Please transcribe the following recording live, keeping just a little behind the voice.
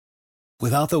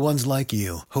Without the ones like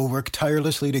you, who work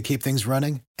tirelessly to keep things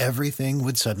running, everything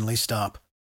would suddenly stop.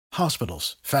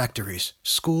 Hospitals, factories,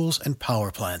 schools, and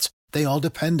power plants, they all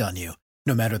depend on you.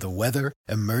 No matter the weather,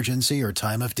 emergency, or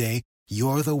time of day,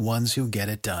 you're the ones who get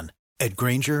it done. At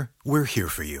Grainger, we're here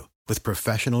for you with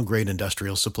professional-grade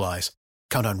industrial supplies.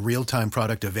 Count on real-time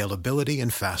product availability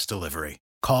and fast delivery.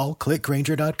 Call, click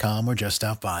Grainger.com, or just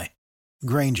stop by.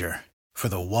 Grainger, for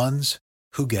the ones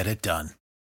who get it done.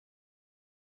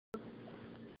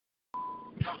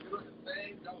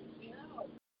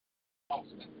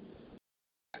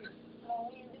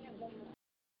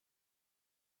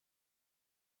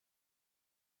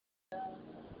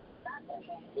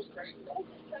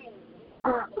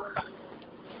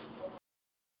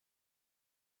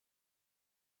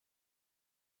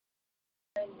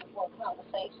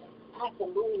 Conversation. I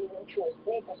can move into a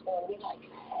bigger store and be like,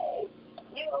 hey,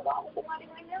 you involved with somebody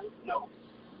right now? No.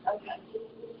 Okay.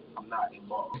 I'm not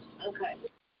involved. Okay.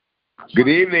 Good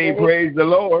evening, praise the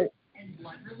Lord.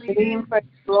 Good evening, praise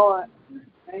the Lord.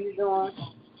 How you doing?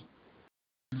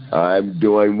 I'm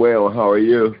doing well. How are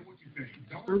you?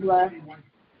 I'm blessed.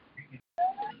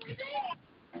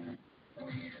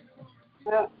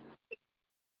 Yeah.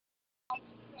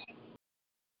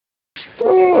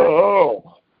 Oh.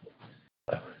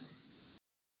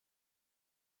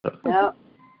 Yep.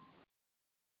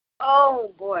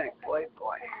 Oh boy.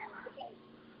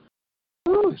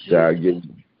 Ooh, Start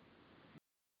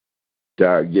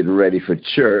getting ready for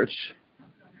church.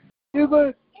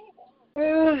 did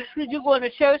you go to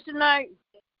church tonight?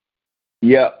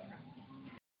 Yep.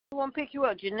 Who want to pick you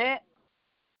up, Jeanette?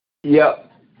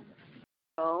 Yep.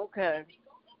 Oh, okay.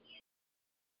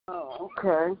 Oh.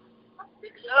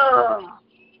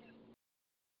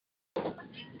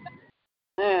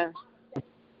 Man.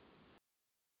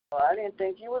 Well, I didn't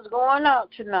think you was going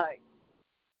out tonight.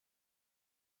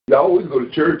 I always go to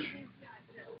church.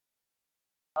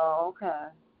 Oh, okay.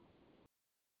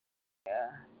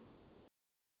 Yeah.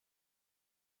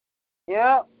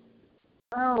 Yep.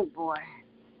 Oh, boy.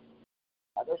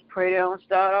 I just pray they don't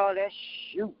start all that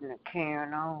shooting and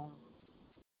carrying on.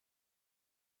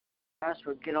 That's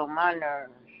what get on my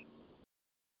nerves.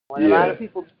 When a lot of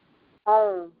people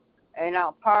home and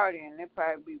out partying, they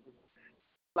probably be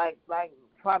like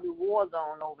probably war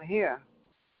zone over here.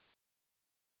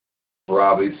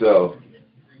 Probably so.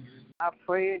 I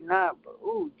pray it not, but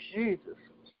ooh, Jesus.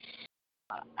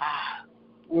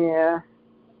 Yeah.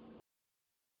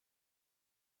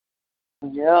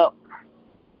 Yep.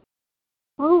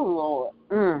 Ooh,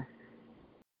 Lord.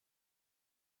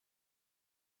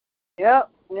 Yep.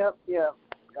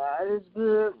 God is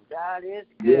good. God is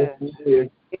good. Yes, he is.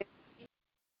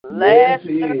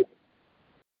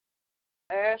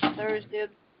 Last Thursday.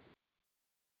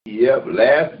 Yep,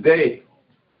 last day.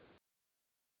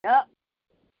 Yep.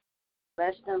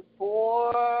 Less than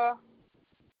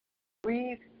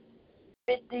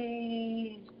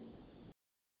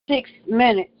 3:56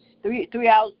 minutes. 3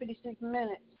 hours 56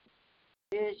 minutes.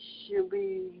 It should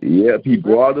be. Yep, he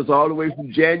brought us all the way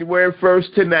from January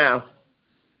 1st to now.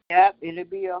 Yep, it'll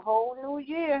be a whole new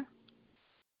year.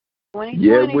 2020.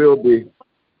 Yeah, it will be.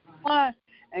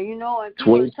 And you know, and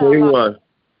 2021.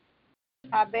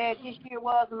 How bad this year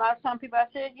was, and some people I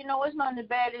said, it's not as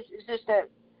bad. It's just that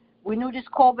we knew this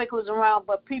COVID was around,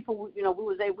 but people, we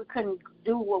couldn't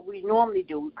do what we normally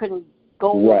do. We couldn't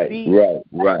go. Right.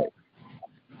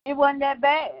 It wasn't that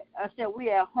bad. I said we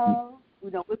at home. We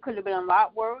could have been a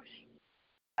lot worse.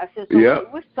 I said,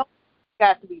 we're so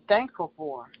got to be thankful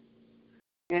for.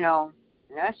 And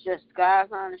that's just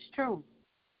God's honest truth.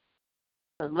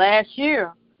 Because last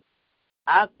year,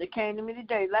 they came to me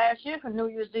today. Last year for New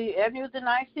Year's Eve, Ebony was in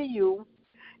ICU,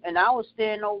 and I was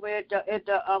staying over at the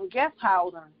guest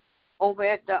housing over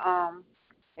at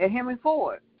Henry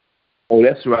Ford. Oh,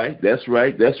 that's right.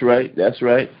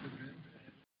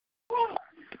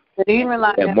 Good evening,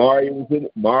 like and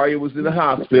Mario was in the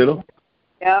hospital.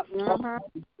 Yeah.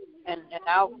 And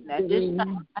at this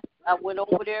time, I went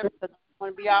over there because I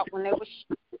want to be out when they were.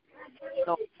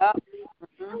 So,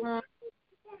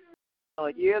 So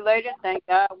a year later, thank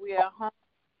God we are home.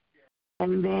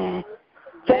 Amen.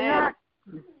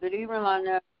 Good evening,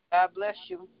 Lynette. God bless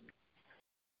you.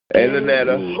 Hey,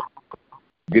 Lynetta.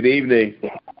 Good evening.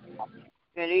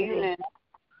 Good evening.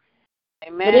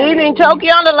 Amen. Good evening,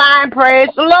 Toki on the line. Praise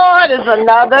the Lord. It's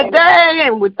another day,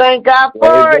 and we thank God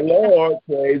for it.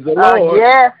 Praise the Lord.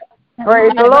 Yes.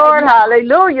 Praise the Lord.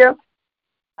 Hallelujah.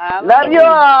 Love you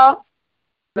all.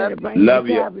 Love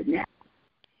you.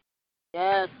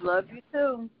 Yes, love you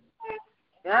too.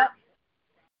 Yep.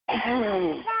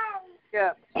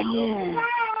 Yep.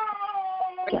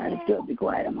 Try to still be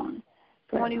quiet, I'm on.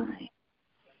 20.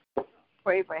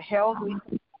 pray for health. We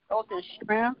pray for health and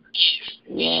strength.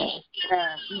 Yes.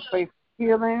 We pray for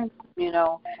healing. You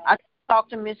know, I talked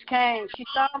to Miss Kane. She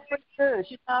sounds pretty good.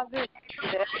 She sounds good.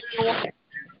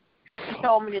 She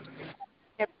told me that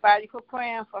everybody quit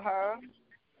praying for her.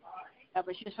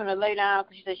 But she's going to lay down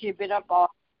because she said she'd been up all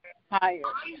tired.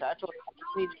 So I told her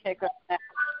she needs to take her nap.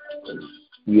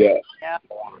 Yeah. Yeah.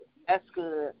 That's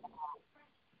good.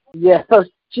 Yeah, so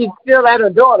she's still at her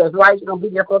daughter's, right? She's going to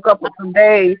be there for a couple of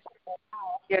days.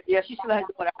 Yeah, she still has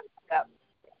to go out.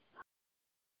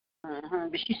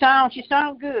 But she sounds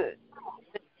good.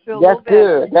 That's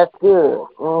good. That's good.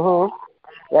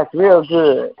 That's real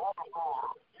good.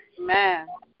 Man.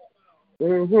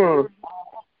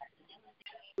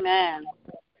 Man.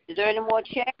 Is there any more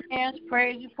check-ins,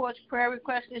 praise reports, prayer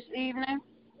requests this evening?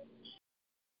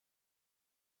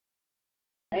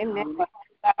 Amen.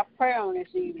 Our prayer on this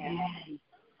evening.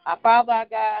 Our Father, our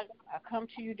God, I come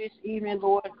to you this evening,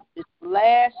 Lord, this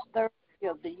last Thursday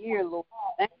of the year, Lord.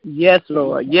 Yes,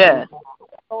 Lord. Yes.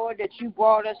 Lord, that you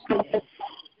brought us to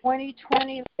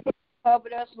 2020,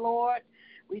 covered us, Lord.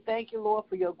 We thank you, Lord,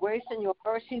 for your grace and your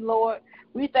mercy, Lord.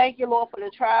 We thank you, Lord, for the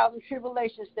trials and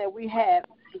tribulations that we have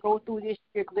to go through this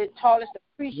year, because it taught us to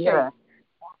appreciate us,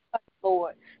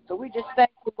 Lord. So we just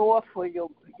thank you, Lord, for your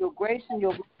grace and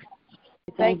your mercy.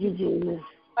 Thank you, Jesus.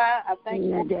 I thank you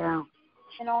for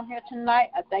on here tonight.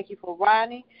 I thank you for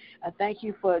Ronnie. I thank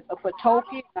you for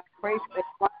Toki. I pray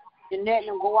for Jeanette and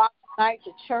them go out tonight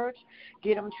to church.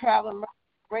 Get them traveling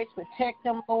grace. Protect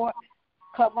them, Lord.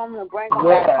 Cover them and bring them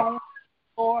back home,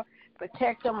 Lord.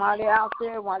 Protect them while they're out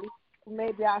there, while they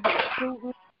may be out here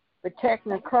shooting. Protect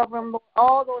them and cover them, Lord.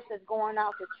 All those that's going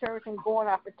out to church and going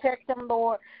out, protect them,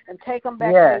 Lord, and take them back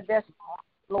to their destiny,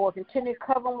 Lord. Continue to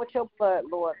cover them with your blood,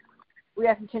 Lord. We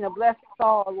ask you to bless us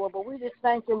all, Lord, but we just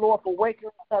thank you, Lord, for waking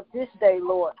us up this day,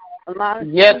 Lord.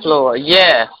 Yes, Lord,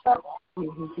 yes.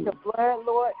 The blood,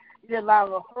 Lord, you allow us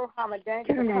to hurt, harm, and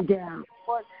danger to come down,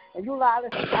 Lord, and you allow us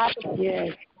to stop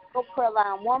the prayer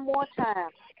line one more time.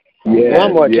 Yes,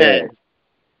 one more time.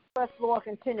 Us, Lord,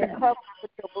 continue to cover us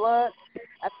with your blood.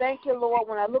 I thank you, Lord,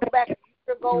 when I look back a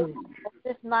year ago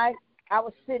this night, I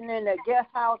was sitting in the guest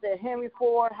house at Henry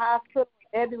Ford Hospital.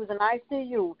 Eddie was in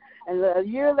ICU. And a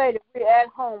year later, we're at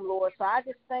home, Lord. So I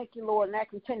just thank you, Lord, and I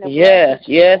continue to Yes.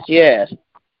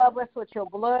 Cover us with your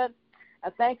blood. I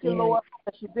thank you, Lord,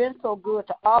 because you've been so good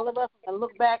to all of us. And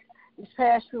look back these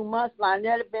past few months,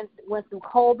 Lynetta went through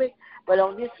COVID, but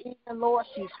on this evening, Lord,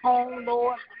 she's home,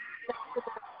 Lord. She's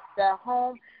at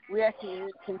home. We ask you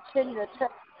to continue to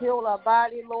touch, heal her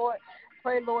body, Lord.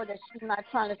 Pray, Lord, that she's not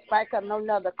trying to spike up no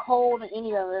other cold or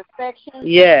any other infection.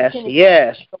 Yes. Can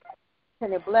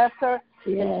you bless her?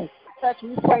 Yes. Touch.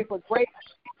 We pray for great.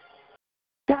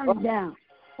 Calm down.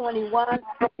 21.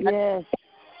 Yes.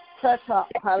 Touch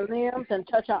her limbs and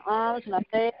touch her arms and her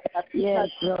legs. Yes,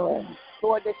 Lord.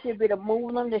 Lord, that she'll be able to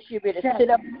move them, that she'll be able to sit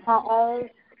up on her own.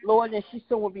 Lord, that she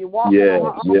soon will be walking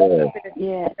on her own.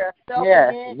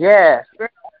 Yes.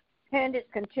 Appendix,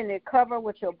 continue to cover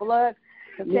with your blood.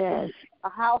 Continue a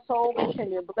household,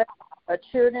 continue to bless our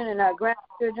children and our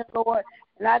grandchildren, Lord.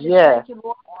 And I just thank you,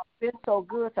 Lord, you've been so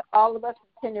good to all of us.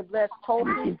 Continue to bless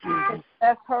Toki.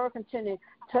 Bless her. Continue to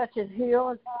touch and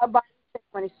heal her body. Take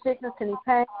any sickness, any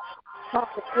pain,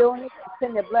 comfort, illness.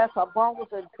 Continue to bless her bungles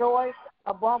of joy,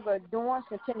 her bungle of endurance.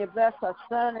 Continue to bless her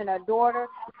son and her daughter.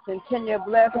 Continue to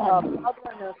bless her mother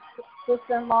and her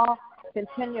sister-in-law.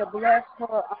 Continue to bless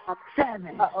her.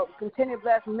 Continue to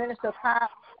bless Minister Kyle,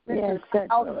 her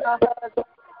husband,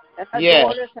 and her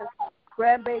daughters and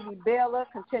grandbaby Bella.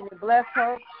 Continue to bless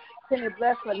her. Continue to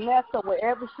bless Vanessa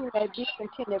wherever she may be.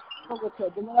 Continue to cover with her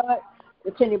blood.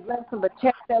 Continue to bless and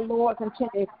protect her, Lord.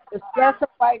 Continue to bless her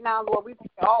right now, Lord. We pray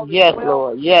all this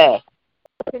Lord. Yes.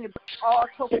 Continue to bless all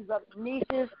tokens of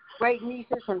nieces, great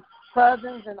nieces, and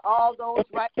cousins, and all those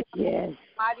right in the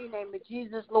mighty name of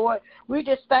Jesus, Lord. We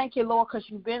just thank you, Lord, because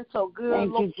you've been so good.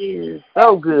 Thank Lord. you, Jesus.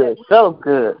 So good. So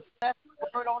good. Bless the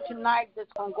word on tonight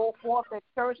that's going to go forth at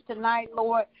church tonight,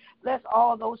 Lord. Bless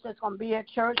all those that's going to be at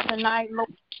church tonight, Lord.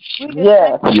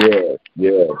 Yes.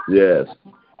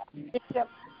 Bishop,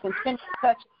 continue to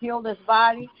touch and heal this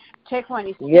body. Take when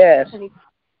he's sick and he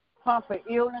comfort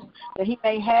illness that he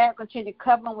may have. Continue to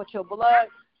cover him with your blood.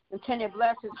 Continue to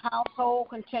bless his household.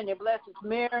 Continue to bless his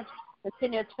marriage.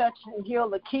 Continue to touch and heal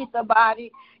Lakeitha's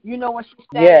body. You know what she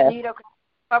stands in need of.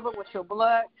 Cover with your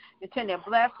blood. Continue to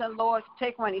bless her, Lord.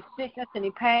 Take when he's sickness,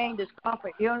 any pain,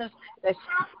 discomfort, illness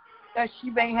that she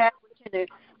may have. Continue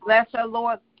to bless her,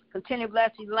 Lord. Continue to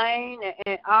bless Elaine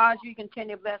and Audrey.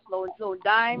 Continue to bless Lord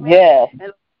Diamond. Yes.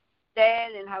 And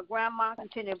dad and her grandma.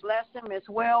 Continue to bless them as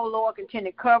well, Lord.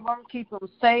 Continue to cover them, keep them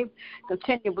safe.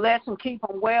 Continue to bless them, keep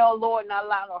them well, Lord. Not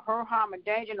allow no hurt, harm, or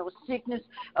danger, no sickness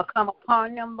will come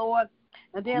upon them, Lord.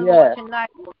 And then, Lord, tonight,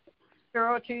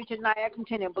 Cheryl, to you tonight, I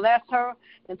continue to bless her.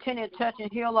 Continue to touch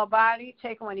and heal her body.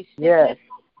 Take away any sickness,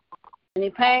 any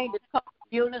pain, discomfort,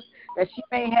 illness that she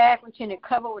may have. Continue to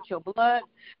cover with your blood.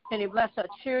 Continue to bless her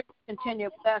children. Continue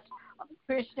to bless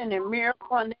Christian and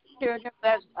Miracle and their children.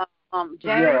 Bless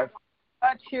James,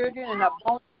 her children, and her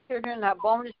bonus children, and her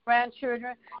bonus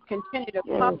grandchildren. Continue to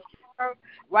comfort her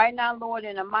right now, Lord,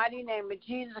 in the mighty name of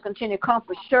Jesus. Continue to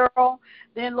comfort Cheryl.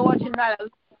 Then, Lord, tonight, I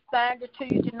thank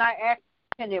to you tonight.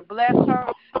 Continue to bless her.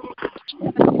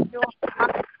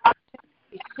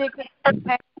 Sickness,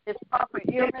 pain, discomfort,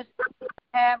 illness,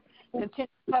 have. Continue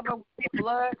to cover with your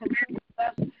blood. Continue to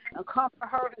bless and comfort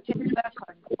her. Continue to bless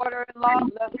her daughter-in-law,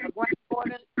 bless her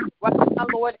granddaughters. Right now,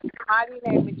 Lord, in the mighty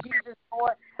name of Jesus,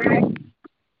 Lord.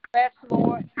 Bless,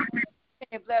 Lord.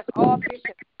 Continue to bless all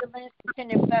Bishop siblings.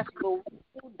 Continue to bless Lou,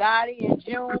 Dottie, and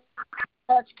June.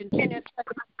 Continue to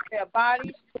touch their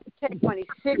bodies. Take any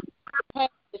sick, pain,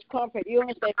 discomfort,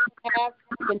 illness they have.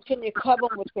 Continue to cover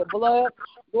them with your blood.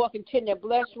 Lord, continue to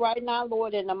bless right now,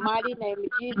 Lord, in the mighty name of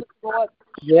Jesus, Lord.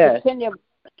 Continue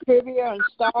to Trivia and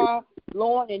Star,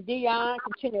 Lauren and Dion.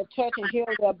 Continue to touch and heal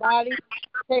their bodies.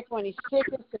 Take any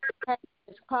sickness, pain,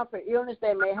 discomfort, illness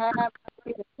they may have.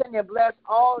 Continue to bless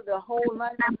all the whole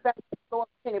London family. Lord,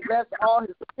 continue to bless all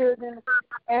his children,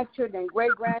 grandchildren, and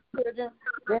great-grandchildren.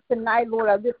 Then tonight, Lord,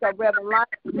 I lift up Reverend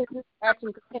Lyons, ask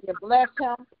him to continue to bless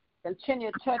him,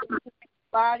 continue to touch his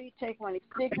body, take any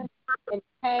sickness and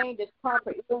pain,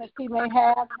 discomfort, illness he may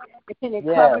have, continue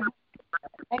to cover him.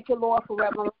 Thank you, Lord, for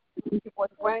Reverend Lyons, for what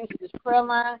he brings to this prayer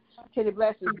line. Continue to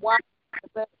bless his wife,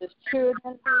 bless his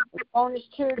children, his bonus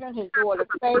children, his daughter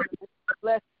Faith,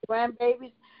 bless his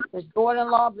grandbabies, his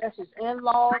daughter-in-law, bless his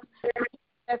in-laws.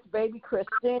 Bless baby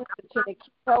Christine. Continue to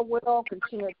keep her well.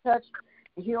 Continue to touch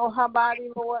and heal her body,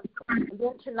 Lord. And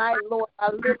then tonight, Lord,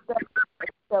 I lift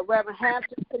up Reverend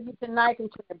Hampton to you tonight.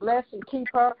 Continue to bless and keep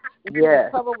her. Continue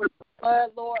to cover with your blood,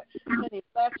 Lord. Continue to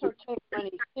bless her. Take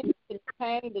any sickness and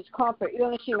pain, discomfort,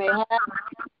 illness she may have.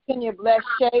 Continue to bless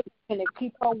Shay. Continue to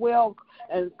keep her well.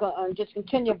 And just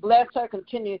continue to bless her.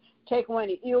 Continue to take away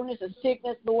any illness or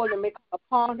sickness, Lord, and make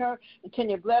upon her.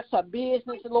 Continue to bless her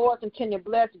business, Lord. Continue to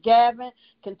bless Gavin.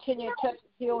 Continue to touch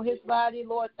and heal his body,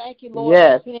 Lord. Thank you, Lord.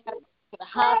 Continue to the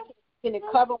hospital. Continue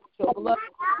to cover with your blood.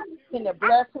 Continue to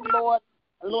bless him, Lord.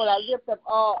 Lord, I lift up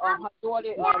all her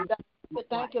daughter.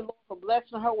 Thank you, Lord, for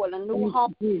blessing her with a new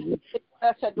home.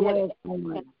 Bless her daughter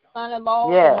and son-in-law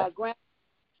and her grandson.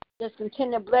 Just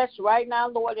continue to bless right now,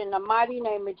 Lord, in the mighty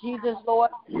name of Jesus,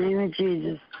 Lord. Name of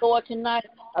Jesus. Lord, tonight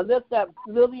I lift up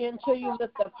Lillian to you,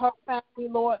 lift up her family,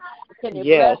 Lord. Continue to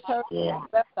bless her,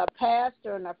 bless our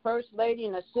pastor and our first lady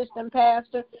and assistant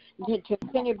pastor.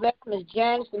 Continue to bless Miss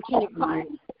Janice, continue to comfort,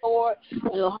 Lord,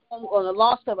 on the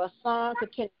loss of her son.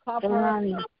 Continue to comfort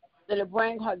her, that it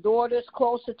bring her daughters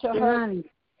closer to her.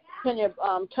 Continue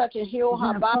to touch and heal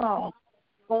her body.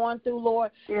 Going through,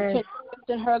 Lord. Continue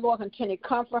to her, Lord. Continue to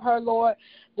comfort her, Lord.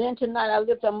 Then tonight I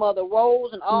lift up Mother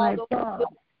Rose and all those who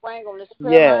bring on this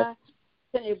prayer line.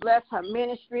 Continue to bless her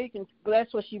ministry. Can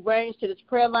bless what she brings to this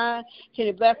prayer line.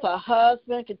 Continue to bless her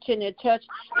husband. Continue to touch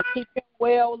and keep him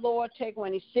well, Lord. Take away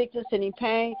any sickness, any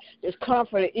pain,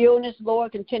 discomfort, or illness,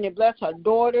 Lord. Continue to bless her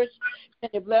daughters.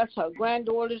 Continue to bless her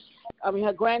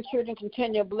her grandchildren.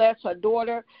 Continue to bless her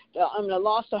daughter, the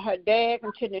loss of her dad.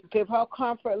 Continue to give her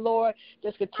comfort, Lord.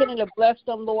 Just continue to bless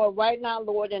them, Lord, right now,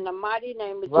 Lord, in the mighty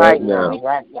name of Jesus. Right now.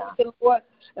 Lord.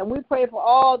 And we pray for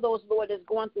all those, Lord, that's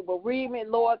going through bereavement,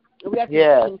 Lord. We have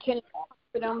to continue to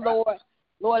comfort them, Lord.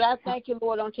 Lord, I thank you,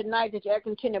 Lord, on tonight that you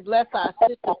continue to bless our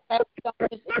sister.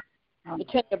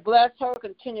 Continue to bless her,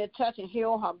 continue to touch and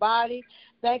heal her body.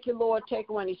 Thank you, Lord. Take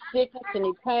away any sickness,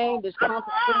 any pain, discomfort,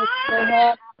 they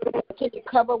have. Continue to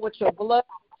cover with your blood.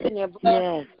 Continue to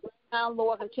bless now,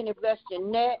 Lord. Continue to bless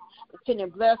Jeanette. Continue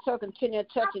to bless her. Continue to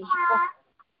touch and heal.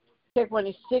 Take away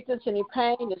any sickness, any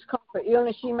pain, discomfort,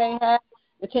 illness she may have.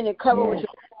 Continue to cover with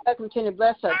your blood. Continue to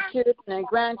bless her children and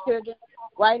grandchildren.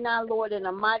 Right now, Lord, in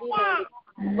the mighty name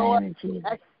of Lord,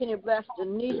 I continue to bless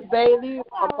Denise Bailey,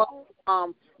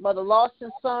 Mother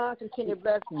Lawson's son. Continue to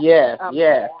bless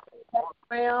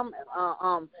Graham,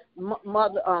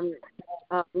 Mother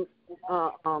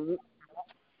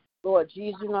Lord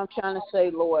Jesus, you know what I'm trying to say,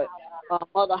 Lord.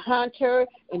 Mother Hunter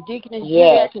and Deaconess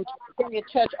continue to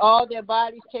touch all their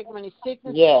bodies, take any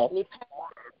sickness, any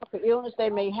pain, for illness they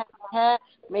may have,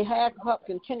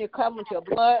 continue to cover with your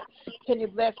blood. Continue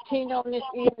to bless Tina on this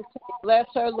evening. Bless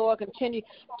her, Lord. Continue to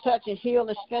touch and heal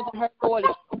and strengthen her, Lord.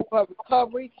 her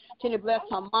recovery. Continue to bless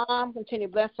her mom. Continue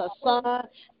to bless her son.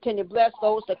 Continue to bless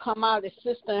those that come out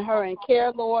assisting her in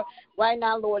care, Lord. Right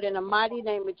now, Lord, in the mighty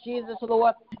name of Jesus,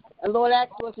 Lord. And Lord, I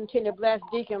ask you to continue to bless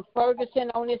Deacon Ferguson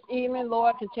on this evening,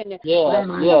 Lord. Continue to bless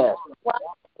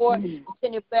Lord.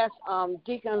 Continue to bless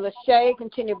Deacon Lachey.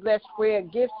 Continue to bless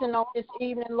Fred Gibson on this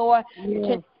evening, Lord.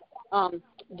 Continue,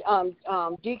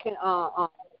 Deacon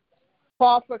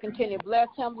Crawford, continue to bless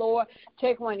him, Lord.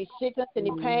 Take away any sickness,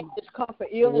 any pain, discomfort,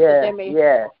 illness that they may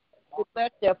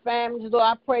bless their families, Lord.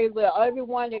 I pray that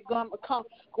everyone that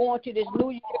going to this new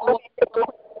year, Lord,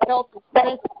 health and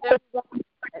strength, everyone,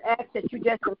 and ask that you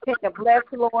just continue to bless,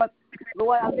 Lord.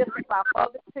 Lord, I lift up our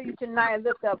mothers to you tonight. I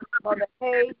lift up Mother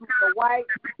Hayes, Mother White,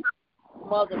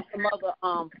 Mother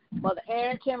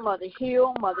Arrington, Mother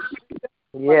Hill, Mother Streeter,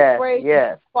 Mother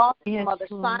Fraser, Mother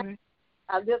Simon.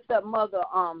 I lift up Mother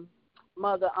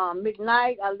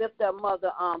McKnight. I lift up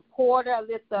Mother Porter. I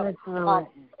lift up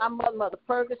Mother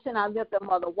Ferguson. I lift up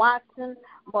Mother Watson,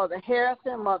 Mother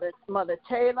Harrison, Mother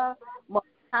Taylor, Mother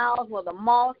Howes, Mother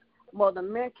Moss, Mother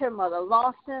Menker, Mother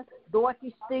Lawson,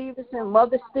 Dorothy Stevenson,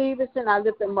 Mother Stevenson. I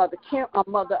lift up Mother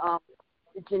Mother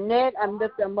Jeanette. I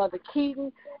lift up Mother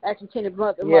Keaton. I continue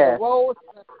Mother Rose.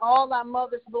 All our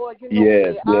mothers, Lord, you know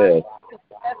who they are.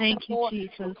 Thank you,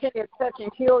 Jesus. Continue to touch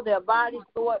and heal their bodies,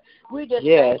 Lord. We just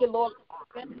thank you, Lord.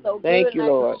 It's been so thank good. You,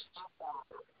 Lord.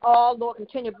 Oh, Lord,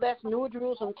 continue to bless New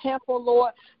Jerusalem Temple,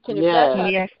 Lord. Continue to bless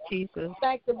us. Yes, Jesus.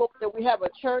 Thank you, Lord, that we have a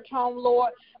church home,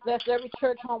 Lord. Bless every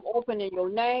church home open in your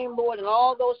name, Lord, and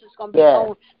all those that's going to be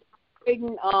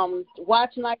on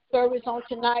watch night service on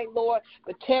tonight, Lord.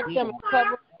 Protect them and cover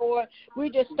them, Lord. We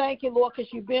just thank you, Lord,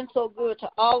 because you've been so good to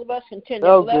all of us. Continue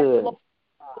to bless, Lord.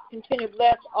 Continue to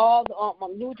bless all the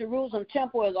New Jerusalem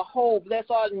Temple as a whole. Bless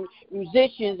all the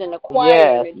musicians and the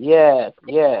choir. Yes.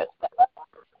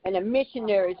 And the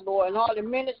missionaries, Lord, and all the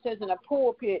ministers in the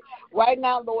pulpit. Right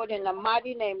now, Lord, in the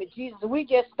mighty name of Jesus, we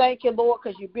just thank you, Lord,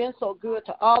 because you've been so good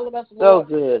to all of us, Lord.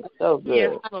 So good.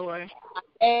 Yes, Lord.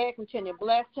 Continue to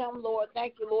bless him, Lord.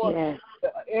 Thank you, Lord,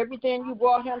 for everything you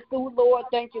brought him through, Lord.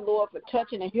 Thank you, Lord, for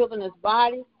touching and healing his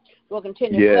body. Lord,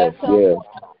 continue to bless him.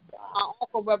 Our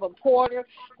Uncle Reverend Porter,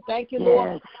 thank you,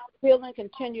 Lord. Healing,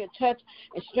 continue to touch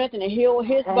and strengthen and heal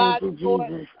his body,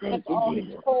 Lord. Bless all his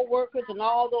co-workers and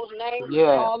all those names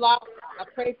all out. I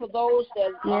pray for those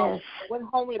that went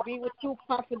home to be with you,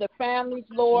 comfort their families,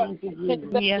 Lord. Continue to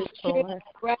bless his children,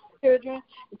 grandchildren.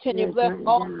 Continue to bless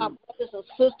all my brothers and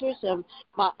sisters and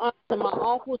my aunts and my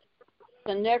uncles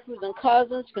and nephews and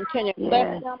cousins. Continue to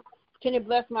bless them. Continue to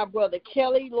bless my brother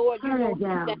Kelly, Lord. You know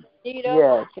that need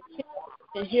us. Continue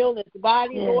to heal his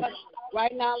body, Lord.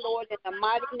 Right now, Lord, in the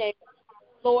mighty name,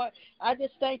 Lord, I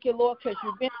just thank you, Lord, because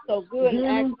you've been so good.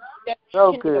 And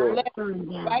so good.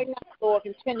 Right now, Lord,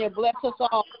 continue to bless us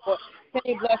all, Lord.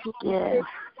 Continue to bless my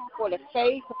for the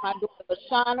faith of my daughter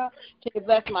Lashana. Continue to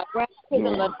bless my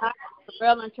grandchildren, Lanai,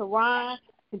 Terrell, and Teron.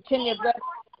 Continue to bless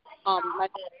my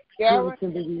Garrett.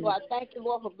 So I thank you,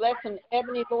 Lord, for blessing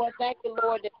Ebony, Lord. Thank you,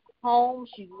 Lord, that she's home,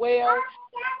 she's well,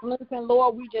 living,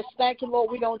 Lord. We just thank you,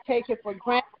 Lord. We don't take it for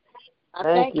granted.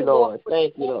 Thank you, Lord.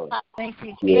 Thank you, Lord. Thank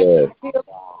you.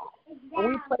 And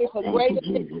we pray for greater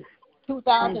things.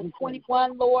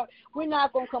 2021, Lord. We're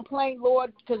not going to complain,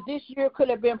 Lord, because this year could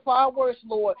have been far worse,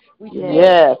 Lord.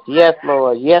 Yes,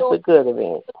 Lord. Yes, it could have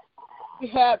been. We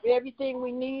have everything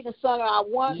we need and some of our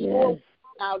wants, Lord,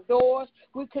 outdoors.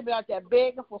 We could be out there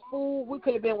begging for food. We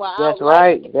could have been without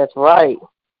That's right.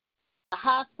 A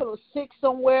hospital sick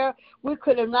somewhere. We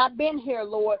could have not been here,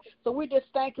 Lord. So we just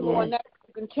thank you, Lord.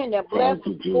 Continue to bless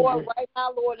us, Lord, right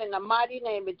now, Lord, in the mighty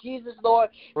name of Jesus, Lord.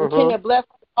 Continue to bless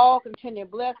us all. Continue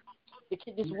to bless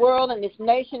this world and this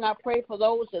nation. I pray for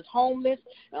those that's homeless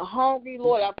and hungry,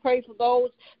 Lord. I pray for those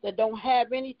that don't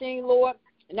have anything, Lord.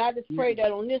 And I just pray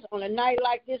that on a night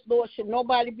like this, Lord, should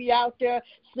nobody be out there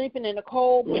sleeping in the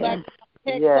cold, but I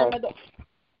protect some of the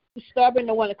stubborn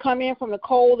to want to come in from the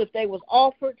cold if they was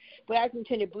offered, but I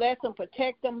continue to bless them,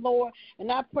 protect them, Lord.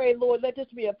 And I pray, Lord, let this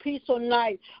be a peaceful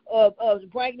night of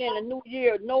bringing in a new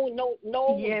year. No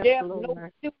death, Lord. no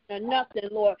shooting or nothing,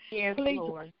 Lord. Yes, please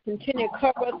Lord. continue to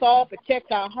cover us all,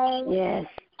 protect our homes.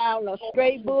 Our no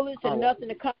stray bullets and nothing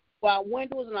to come to our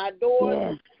windows and our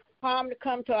doors. Harm to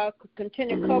come to our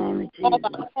continue to cover all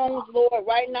our homes, Lord,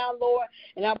 right now, Lord.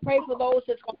 And I pray for those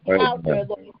that's going to be out there,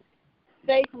 Lord,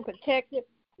 safe and protected.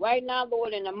 Right now,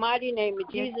 Lord, in the mighty name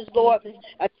of Jesus, Lord,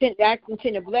 I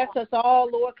continue to bless us all,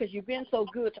 Lord, because you've been so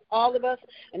good to all of us.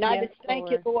 And I just thank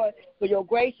you, Lord, for your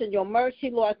grace and your mercy,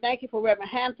 Lord. Thank you for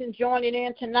Reverend Hampton joining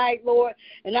in tonight, Lord.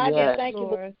 And I just thank you,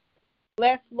 Lord.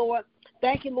 Bless, Lord.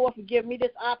 Thank you, Lord, for giving me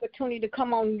this opportunity to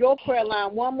come on your prayer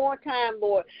line one more time,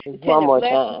 Lord. One more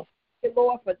time. you,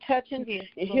 Lord, for touching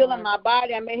and healing my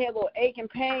body. I may have a little ache and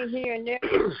pain here and there. I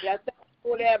thank you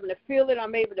for able to feel it.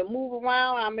 I'm able to move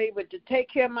around. I'm able to take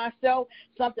care of myself.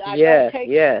 Something I don't take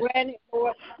for granted,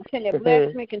 Lord. Can you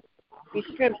bless me? Can be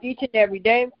strength each and every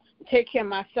day. Take care of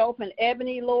myself and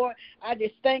Ebony, Lord. I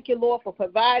just thank you, Lord, for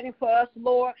providing for us,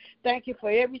 Lord. Thank you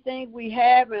for everything we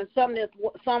have and some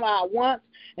of our wants.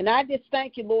 And I just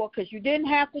thank you, Lord, because you didn't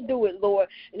have to do it, Lord.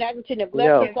 And I continue to bless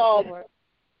us all.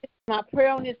 My prayer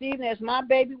on this evening, as my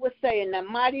baby would say, in the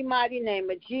mighty, mighty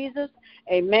name of Jesus,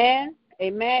 amen.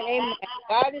 Amen. Amen.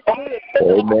 God is good.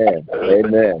 Amen.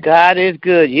 Amen. God is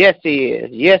good. Yes, He is.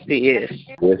 Yes, He is.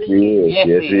 Yes, He is. Yes,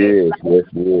 He is. Yes,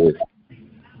 He is.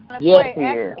 Yes, He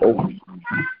is.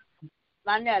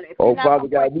 Oh, Father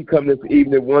God, we come this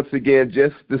evening once again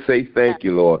just to say thank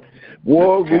you, Lord.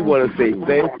 Lord, we want to say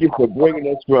thank you for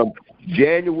bringing us from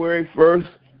January 1st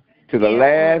to the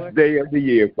last day of the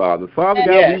year, Father. Father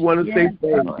God, we want to say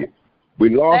thank you.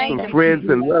 We lost some friends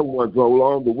and loved ones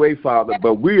along the way, Father,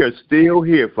 but we are still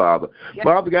here, Father.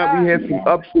 Father God, we had some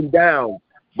ups and downs,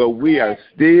 but we are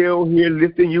still here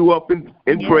lifting you up in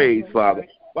praise, Father.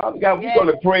 Father God, we're going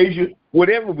to praise you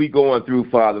whatever we're going through,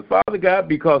 Father. Father God,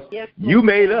 because you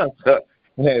made us.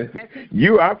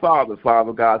 You're our Father,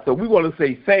 Father God. So we want to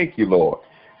say thank you, Lord.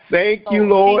 Thank you,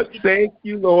 Lord. Thank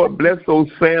you, Lord. Bless those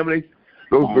families,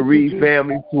 those bereaved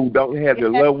families who don't have their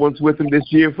loved ones with them this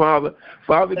year, Father.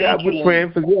 Father God, we're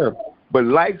praying for them. But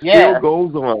life still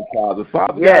goes on, Father.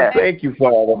 Father God, thank you,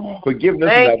 Father, for giving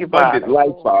us an abundant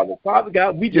life, Father. Father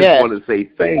God, we just want to say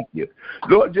thank you.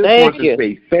 Lord, just want to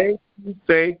say thank you,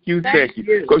 thank you, thank you.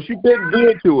 Because you've been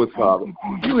good to us, Father.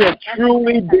 You have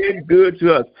truly been good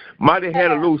to us. Might have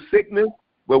had a little sickness,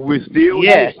 but we're still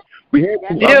here. We had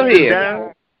some ups and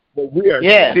downs, but we are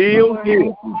still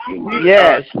here. We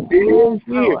are still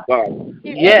here, Father.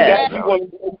 Yes. We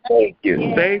want to say thank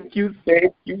you, thank you,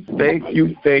 thank you, thank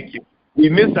you, thank you. We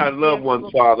miss our loved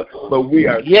ones, Father, but we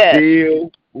are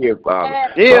still here,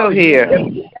 Father. Still here.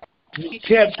 You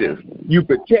kept us. You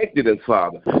protected us,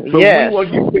 Father. So we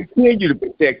want you to continue to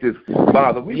protect us,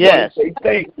 Father. We want to say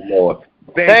thank you, Lord.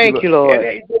 Thank you, Lord. It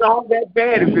ain't been all that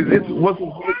bad if it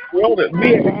wasn't for Corona. We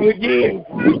had a good year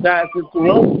besides the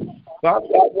Corona. Father,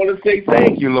 I want to say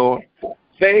thank you, Lord.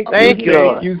 Thank you,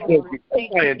 thank you.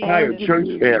 Thank my entire church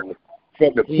family.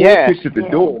 From the pulpit to the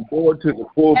door and door to the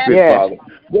pulpit, Father.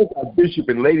 Bless our Bishop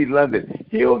and Lady London.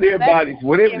 Heal their bodies,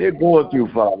 whatever they're going through,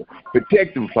 Father.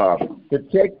 Protect them, Father.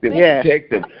 Protect them, protect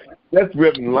them. Bless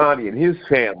Reverend Lonnie and his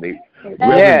family.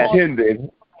 Reverend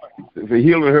Tinder for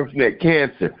healing her from that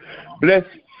cancer. Bless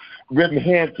Reverend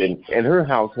Hampton and her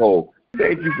household.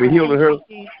 Thank you for healing her,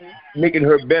 making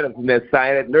her better from that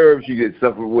sciatic nerve she had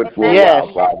suffered with for a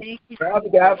while, Father. Father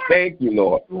God, thank you,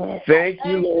 Lord. Thank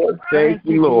you, Lord. Thank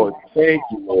you, Lord. Thank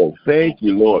you, Lord. Thank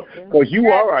you, Lord. Because you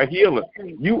are our healer.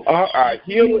 You are our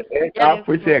healer and our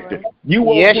protector. You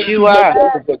you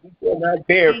are. Because you are not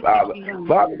there, Father.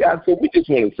 Father God, so we just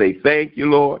want to say thank you,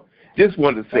 Lord. Just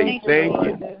want to say thank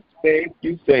you. Thank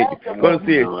you, thank you. I'm going to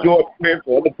say a short prayer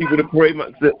for other people to pray.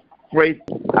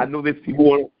 I know that people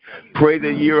want to pray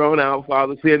the year on out,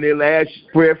 Father, saying their last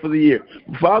prayer for the year.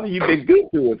 Father, you've been good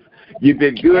to us. You've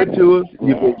been good to us.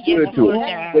 You've been good to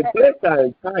us. But bless our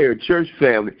entire church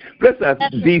family. Bless our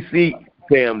DC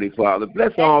family, Father.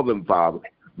 Bless all of them, Father.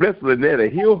 Bless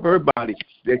Lynetta. Heal her body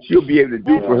that she'll be able to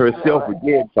do for herself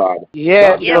again, Father.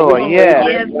 Yes, Lord.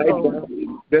 Yes.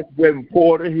 Bless Reverend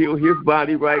Porter. Heal his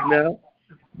body right now.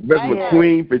 Reverend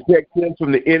McQueen, protect him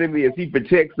from the enemy as he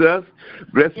protects us.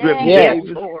 Bless Reverend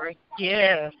Davis.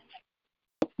 Yes.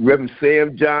 Reverend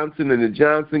Sam Johnson and the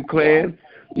Johnson clan.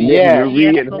 Reverend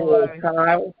Marie and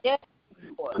Kyle.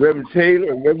 Reverend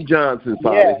Taylor and Reverend Johnson,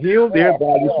 Father. Heal their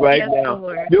bodies right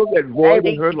now. Fill that void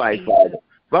in her life, Father.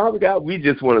 Father God, we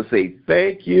just want to say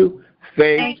thank you,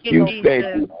 thank you, thank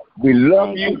you. We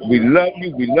love you, we love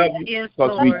you, we love you,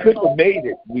 because we couldn't have made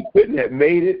it. We couldn't have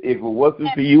made it if it wasn't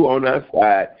for you on our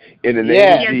side. In the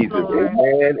name of Jesus,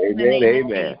 amen, amen,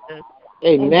 amen.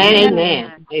 Amen,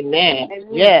 amen, amen.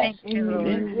 Yes.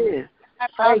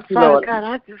 Thank you, Lord. God,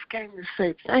 I just came to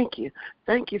say thank you.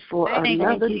 Thank you for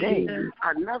another day,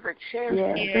 another chance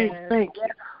to say thank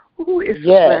you. Ooh, it's a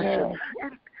blessing.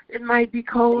 It might be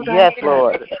cold outside. Yes,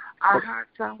 Lord. Our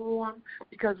hearts are warm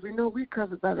because we know we're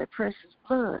covered by that precious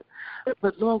blood.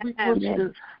 But, Lord, we want you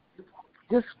to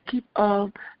just keep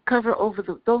cover over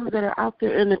those that are out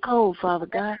there in the cold, Father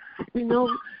God. We know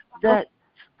that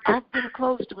I've been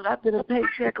close to it. I've been a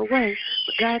paycheck away.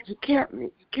 But, God, you kept me.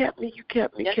 You kept me. You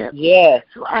kept me. Kept me. Yes.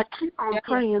 So I keep on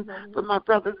praying for my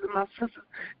brothers and my sisters.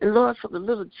 And, Lord, for the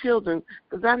little children.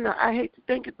 Because I know I hate to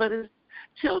think it, but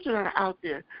children are out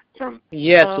there. Some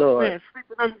Lord.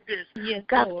 Sleeping under this. Yes,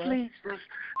 God, Lord. please just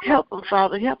help them,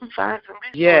 Father. Help them find some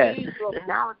Yes. and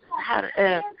knowledge of how to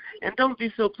ask. And don't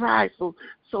be so prideful,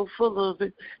 so full of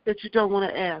it that you don't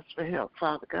want to ask for help,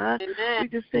 Father God. Amen. We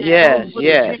just say, Yes, for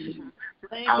yes. the addiction,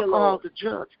 the alcohol, the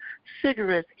drugs,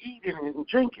 cigarettes, eating and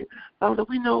drinking. Father,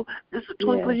 we know this is a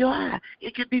twinkle of your eye.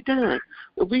 It can be done.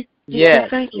 We Yes.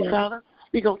 thank you, Father.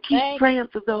 We're going to keep praying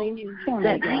for those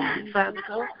that need, Father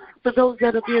God, for those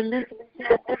that are being mentally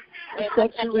and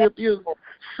sexually abused,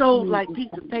 sold like piece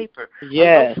of paper.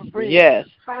 Yes, yes.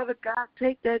 Father God,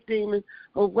 take that demon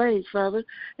away, Father,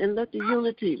 and let the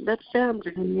unity, let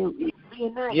families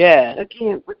reunite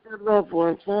again with their loved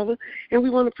ones, Father. And we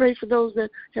want to pray for those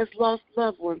that has lost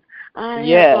loved ones. I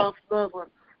have lost loved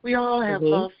ones. We all have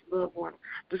lost loved ones.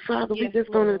 But, Father, we're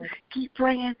just going to keep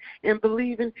praying and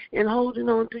believing and holding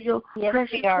on to your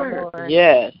precious word.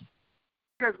 Yes.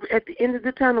 Because at the end of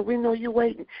the tunnel, we know you're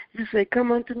waiting. You say,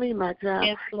 come unto me, my child.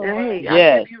 Yes, Lord. And, hey,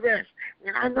 I'll give you rest.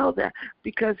 And I know that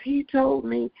because he told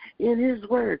me in his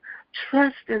word,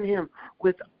 trust in him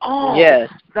with all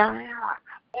thy heart.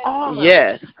 All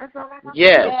yes. That's all I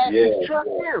yes. Trust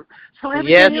him. So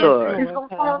yes, Lord. Is going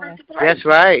to fall into place. That's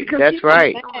right. That's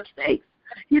right.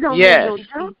 He don't make no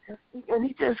junk, and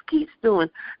he just keeps doing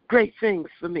great things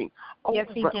for me over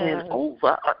and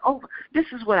over and over. This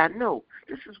is what I know.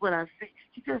 This is what I see.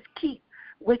 He just keeps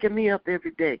waking me up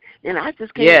every day, and I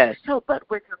just can't help but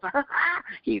wake up.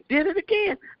 He did it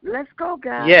again. Let's go,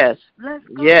 guys. Yes. Let's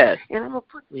go. Yes. And I'm going to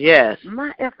put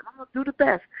my effort. I'm going to do the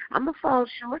best. I'm going to fall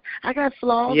short. I got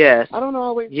flaws. Yes. I don't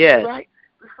always do it right.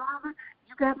 But, Father,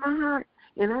 you got my heart.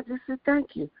 And I just said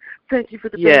thank you. Thank you for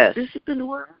the bishop in the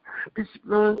world, Bishop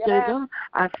Lawrence J. Dunn,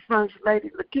 our First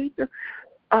Lady Lakeitha,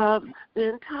 the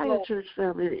entire church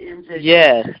family at NJ.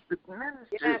 Yes. The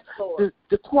ministers,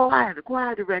 the choir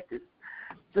directors,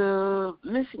 the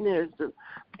missionaries, the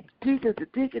deacons, the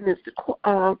deaconess,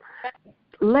 the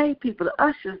lay people, the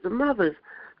ushers, the mothers,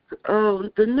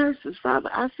 the nurses. Father,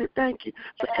 I said thank you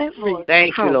for every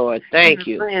Thank you, Lord. Thank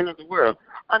you. Land of the world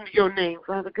under your name,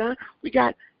 Father God. We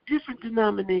got different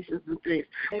denominations and things.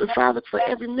 But, Father, for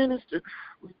every minister,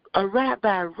 a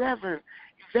rabbi, reverend,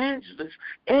 evangelist,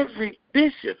 every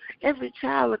bishop, every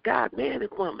child of God, man and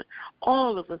woman,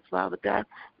 all of us, Father God,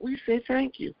 we say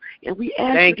thank you. And we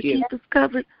ask you to keep us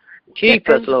covered. Keep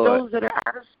us, Lord. Those that are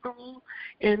out of school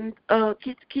and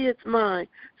keep the kids' mind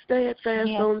steadfast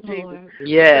on Jesus.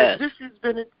 Yes. This has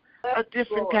been a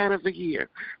different kind of a year.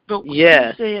 But we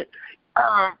said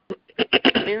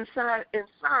in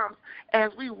Psalms,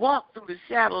 as we walk through the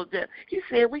shadow of death, he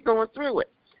said we're going through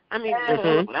it. I mean, that's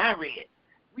what I read.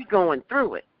 We're going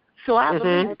through it. So I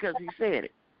believe because he said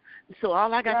it. So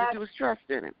all I got to do is trust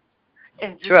in him.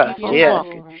 And just keep on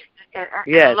walking. And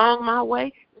along my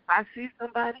way, if I see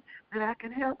somebody that I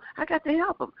can help, I got to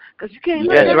help them. Because you can't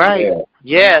do That's right.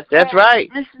 Yes, that's right.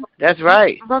 That's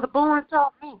right. Mother Bourne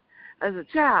taught me as a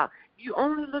child, you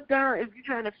only look down if you're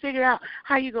trying to figure out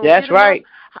how you're going to get them up.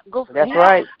 Go for help,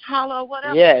 right. Holler or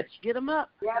whatever. Yes. Get them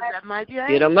up. That might be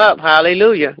Get them up.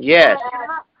 Hallelujah. Yes.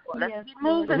 Let's keep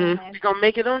moving. We're going to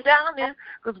make it on down there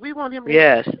because we want him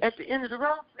to, at the end of the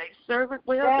road, say, servant,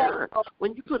 well done,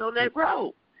 when you put on that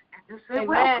road. And just say,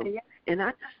 welcome. And I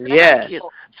just say, thank you.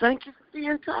 Thank you for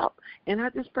being taught. And I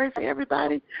just pray for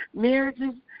everybody,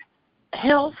 marriages,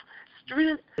 health,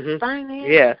 strength,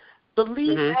 finance,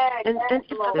 belief, and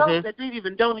for those that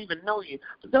don't even know you,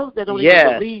 for those that don't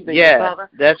even believe in you, Father,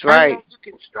 that's right. I know you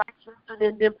can strike something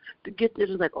in them to get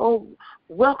them like, oh,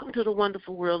 welcome to the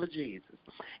wonderful world of Jesus.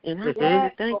 And I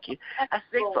say thank you. I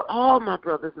thank for all my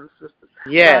brothers and sisters.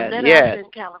 I met out in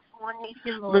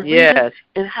California,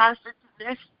 in Hartford,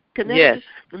 Connecticut,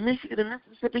 from Michigan to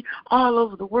Mississippi, all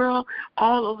over the world,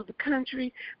 all over the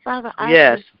country. Father,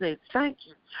 I just say thank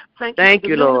you. Thank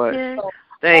you, Lord.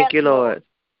 Thank you, Lord.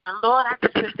 And Lord, I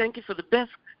just say thank you for the best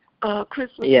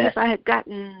Christmas gift I had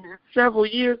gotten in several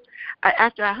years.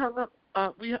 After I hung up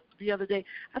the other day,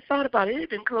 I thought about it. It had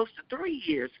been close to 3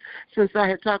 years since I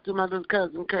had talked to my little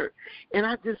cousin Kurt. And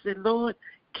I just said, Lord,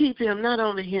 keep him, not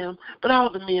only him, but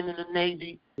all the men in the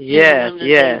Navy.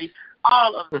 Navy,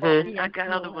 all of them. I got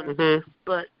other ones.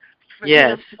 But for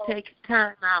him to take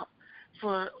time out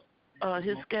for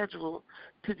his schedule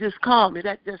to just call me,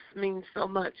 that just means so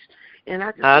much. And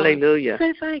I just Hallelujah.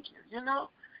 Say thank you, you know.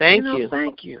 Thank you.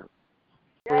 Thank you.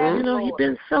 You know, he's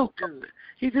been so good.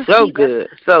 He just so good.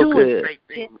 Great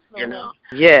things, you know.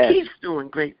 Keeps doing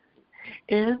great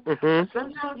things. And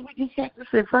sometimes we just have to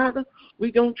say, Father,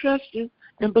 we're going to trust you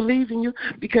and believe in you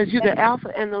because you're the Alpha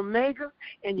and Omega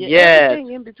and you're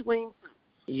everything in between.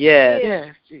 Yes.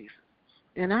 Yes, Jesus.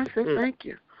 And I say thank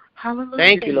you. Hallelujah.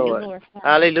 Thank you, Lord.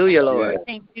 Hallelujah, Lord.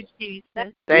 Thank you,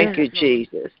 Jesus. Thank you,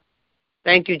 Jesus.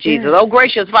 Thank you, Jesus. Oh,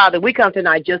 gracious Father, we come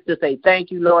tonight just to say thank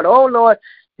you, Lord. Oh, Lord,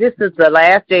 this is the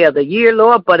last day of the year,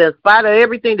 Lord, but in spite of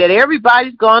everything that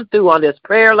everybody's gone through on this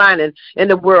prayer line and in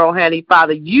the world, Honey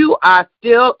Father, you are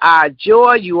still our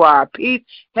joy. You are our peace,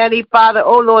 Honey Father.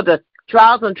 Oh, Lord, the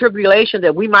trials and tribulations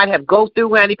that we might have go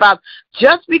through, Honey Father,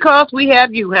 just because we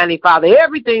have you, Honey Father.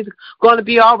 Everything's going to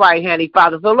be all right, Honey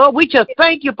Father. So, Lord, we just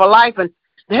thank you for life and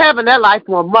having that life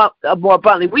more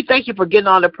abundantly. We thank you for getting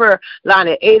on the prayer line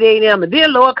at 8 a.m. And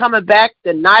then, Lord, coming back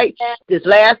tonight, this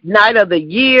last night of the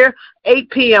year,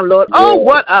 8 p.m., Lord. Oh,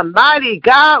 what a mighty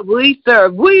God we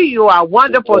serve. You are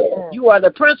wonderful. You are the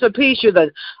Prince of Peace.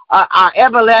 You're our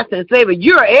everlasting Savior.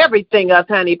 You're everything us,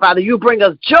 Honey Father. You bring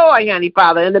us joy, Honey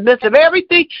Father, in the midst of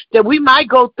everything that we might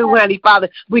go through, Honey Father.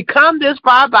 We come this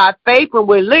far by faith when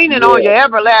we're leaning on your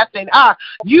everlasting arm.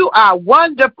 You are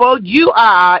wonderful. You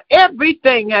are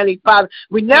everything, Honey Father.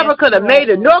 We never could have made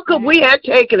it, nor could we have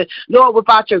taken it, Lord,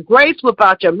 without your grace,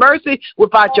 without your mercy,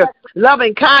 without your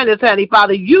loving kindness, Honey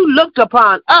Father. You looked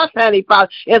upon us, Honey Father.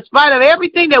 In spite of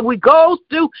everything that we go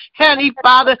through, Honey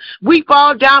Father, we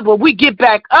fall down, but we get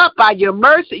back up by your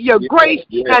mercy, your grace,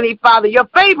 Honey Father, your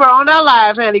favor on our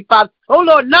lives, Honey Father. Oh,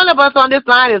 Lord, none of us on this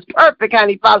line is perfect,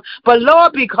 Honey Father. But,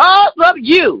 Lord, because of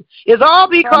you, it's all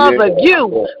because of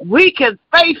you, we can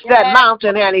face that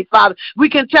mountain, Honey Father. We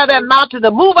can tell that mountain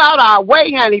to move out our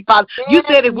way, Honey Father. You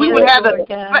said if we would have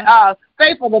the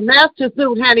faith of the master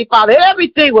suit, Honey Father,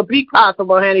 everything would be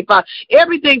possible, Honey Father.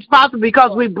 Everything's possible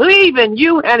because we believe in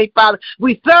you, Honey Father.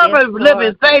 We serve a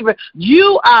living Savior.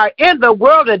 You are in the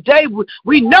world today.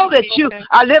 We know that you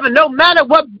are living no matter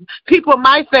what people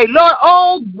might say. Lord,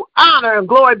 all honor and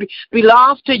glory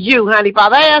belongs to you, Honey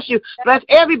Father. I ask you, bless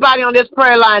everybody on this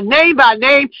prayer line, name by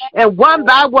name and one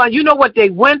by one. You know what they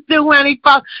went through, Honey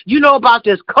Father. You know about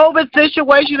this COVID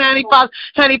situation, Honey Father.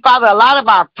 Honey Father, a lot of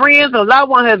our friends and loved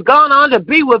ones has gone on to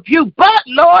be with you, but,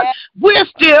 Lord, we're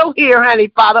still here,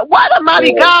 Honey Father. What a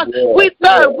mighty God we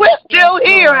serve. We're still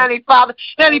here, Honey Father.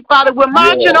 Honey Father, we're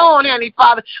marching on, Honey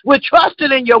Father. We're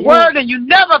trusting in your word, and you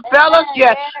never fail us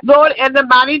yet. Lord, in the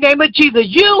mighty name of Jesus,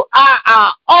 you are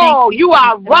our all. You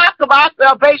are rock of our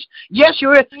salvation. Yes, you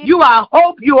are. You are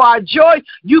hope. You are joy.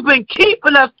 You've been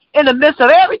keeping us in the midst of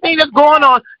everything that's going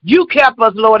on. You kept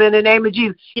us, Lord, in the name of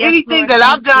Jesus. Anything that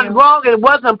I've done wrong and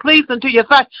wasn't pleasing to your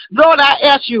sight, Lord, I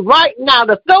ask you right now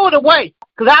to throw it away,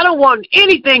 because I don't want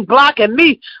anything blocking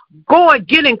me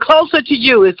getting closer to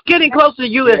you. It's getting closer to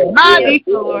you. It's mighty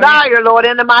desire, Lord,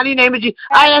 in the mighty name of Jesus.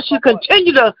 I ask you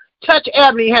continue to touch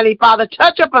Ebony, Honey Father.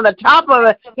 Touch her from the top of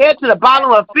her head to the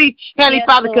bottom of her feet, Honey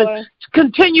Father.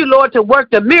 Continue, Lord, to work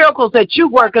the miracles that you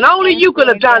work, and only you could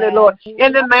have done it, Lord,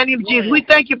 in the mighty name of Jesus. We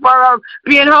thank you for her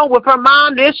being home with her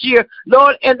mom this year,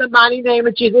 Lord, in the mighty name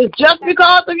of Jesus. It's just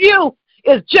because of you.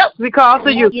 It's just because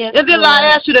of you. And then I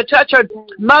ask you to touch her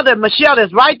mother, Michelle,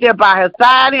 that's right there by her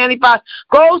side, Honey Father.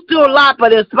 Goes through a lot,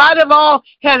 but in spite of all,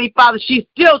 Honey Father, she's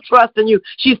still trusting you.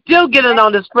 She's still getting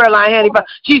on this prayer line, Honey Father.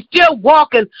 She's still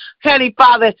walking, Honey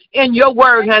Father, in your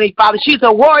word, Honey Father. She's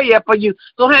a warrior for you.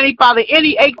 So, Honey Father,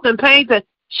 any aches and pains that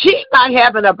she might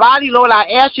have in her body, Lord,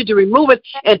 I ask you to remove it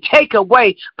and take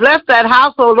away. Bless that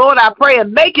household, Lord, I pray,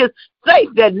 and make it safe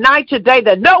that night today,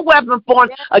 that no weapon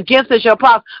formed against us shall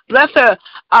prosper. Bless her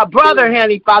brother,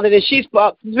 Honey Father, that she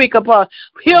speak upon.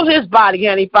 Heal his body,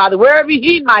 Honey Father, wherever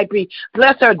he might be.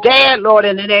 Bless her dad, Lord,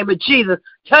 in the name of Jesus.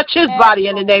 Touch his body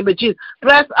in the name of Jesus.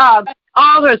 Bless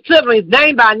all her siblings,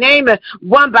 name by name and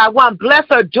one by one. Bless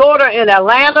her daughter in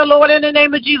Atlanta, Lord, in the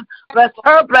name of Jesus. Bless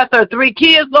her 3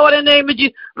 kids, Lord, in the name of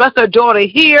Jesus. Bless her daughter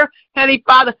here, Honey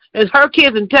Father, and her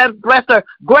kids, and bless her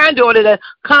granddaughter that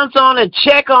comes on and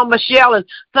check on Michelle and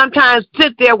sometimes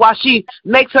sit there while she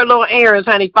makes her little errands,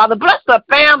 Honey Father. Bless her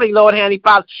family, Lord, Honey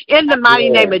Father, in the mighty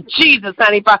name of Jesus,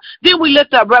 Honey Father. Then we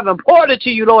lift up Reverend Porter to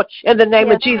you, Lord, in the name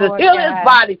of Jesus. Heal his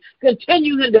body.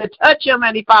 Continue to touch him,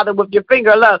 Honey Father, with your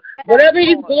finger of love. Whatever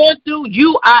he's going through,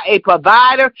 you are a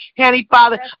provider, Honey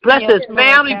Father. Bless his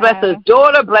family, bless his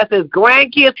daughter, bless his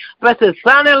grandkids, bless his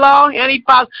son-in-law, Honey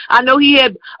Father. I know he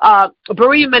had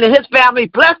bereavement in his family.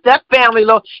 Bless that family,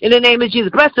 Lord, in the name of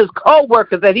Jesus. Bless his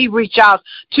co-workers that he reached out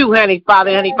to, Honey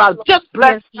Father, Honey Father. Just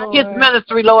bless his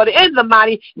ministry, Lord, in the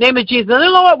mighty name of Jesus.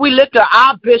 And Lord, we lift up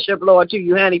our bishop, Lord, to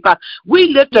you, Honey Father. We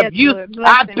lift up you,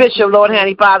 our bishop, Lord,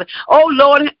 Honey Father. Oh,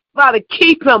 Lord, Father,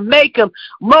 keep him, make him,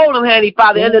 mold him, Honey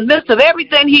Father, in the midst of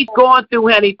everything he's going through,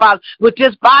 Honey Father, with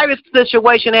this virus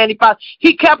situation, Honey Father.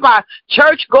 He kept our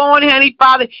church going, Honey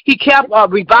Father. He kept a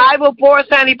revival for us,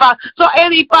 Honey Father. So,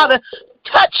 Honey Father,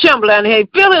 Touch him, Lord.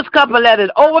 Fill his cup and let it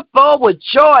overflow with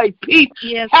joy, peace,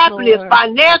 happiness,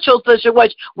 financial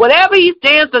situation. Whatever he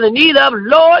stands in the need of,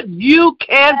 Lord, you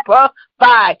can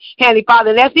provide, Heavenly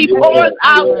Father. And as he pours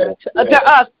out to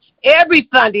us every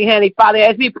Sunday, Heavenly Father,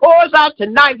 as he pours out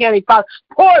tonight, Heavenly Father,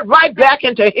 pour it right back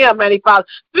into him, Heavenly Father.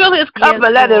 Fill his cup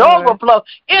and let it overflow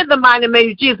in the mighty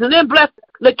name of Jesus. And then bless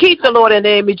Lakeisha, Lord, in the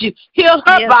name of Jesus. Heal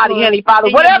her body, Heavenly Father.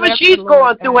 Whatever she's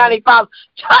going through, Heavenly Father,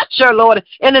 touch her, Lord,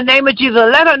 in the name of Jesus.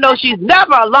 Let her know she's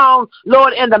never alone,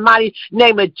 Lord, in the mighty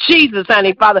name of Jesus,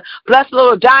 Heavenly Father. Bless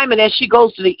little Diamond as she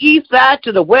goes to the east side,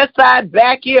 to the west side,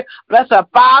 back here. Bless her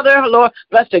father, Lord.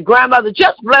 Bless her grandmother.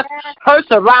 Just bless her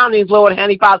surroundings, Lord,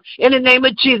 Heavenly Father, in the name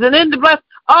of Jesus. And then bless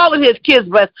all of his kids.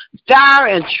 Bless Star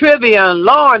and Trivia and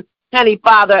Lauren, Heavenly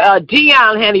Father,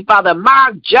 Dion, Heavenly Father,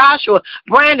 Mark, Joshua,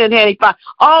 Brandon, Heavenly Father,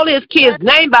 all his kids,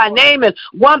 name by name and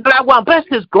one by one. Bless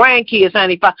his grandkids,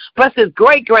 Heavenly Father. Bless his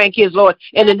great-grandkids, Lord,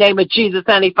 in the name of Jesus,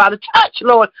 Heavenly Father. Touch,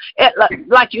 Lord,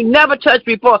 like you never touched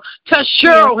before. Touch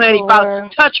Cheryl, Heavenly Father.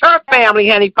 Touch her family,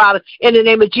 Heavenly Father, in the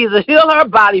name of Jesus. Heal her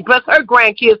body. Bless her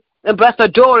grandkids. And bless her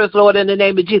daughters, Lord, in the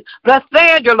name of Jesus. Bless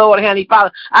Sandra, Lord, Heavenly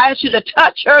Father. I ask you to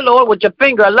touch her, Lord, with your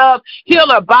finger of love. Heal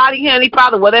her body, Heavenly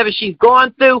Father, whatever she's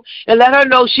going through. And let her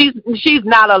know she's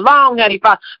not alone, Heavenly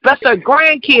Father. Bless her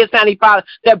grandkids, Heavenly Father,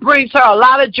 that brings her a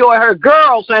lot of joy. Her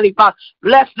girls, Heavenly Father.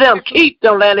 Bless them. Keep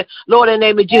them, Lord, in the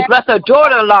name of Jesus. Bless her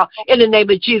daughter-in-law, in the name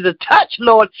of Jesus. Touch,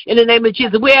 Lord, in the name of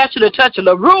Jesus. We ask you to touch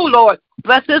LaRue, Lord.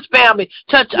 Bless his family.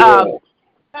 Touch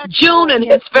June and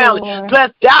his family. Bless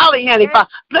Dolly, Heavenly Father.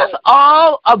 Bless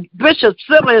all of Bishop's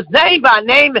siblings, name by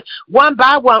name, one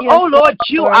by one. Oh, Lord,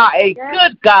 you are a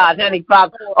good God, Heavenly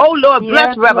Father. Oh, Lord,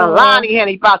 bless Reverend Lonnie,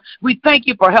 Heavenly Father. We thank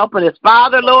you for helping his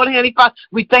father, Lord, Heavenly Father.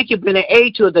 We thank you for being an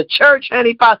aid to the church,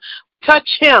 Heavenly Father. Touch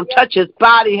him, touch his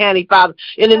body, Heavenly Father,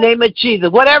 in the name of Jesus.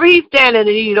 Whatever he's standing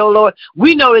in need, oh Lord,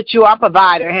 we know that you are a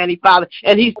provider, Heavenly Father,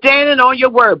 and he's standing on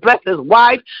your word. Bless his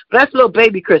wife, bless little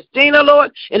baby Christina, Lord,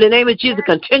 in the name of Jesus.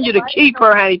 Continue to keep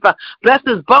her, Heavenly Father. Bless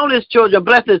his bonus children,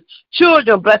 bless his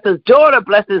children, bless his daughter,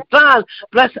 bless his sons,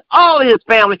 bless all his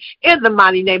family, in the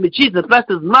mighty name of Jesus. Bless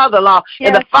his mother-in-law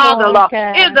and the father-in-law,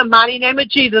 in the mighty name of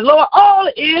Jesus. Lord, all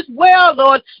is well,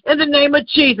 Lord, in the name of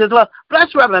Jesus. Lord,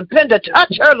 bless Reverend Pender.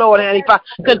 Touch her, Lord, Heavenly Father.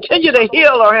 Continue to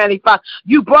heal her, Heavenly Father.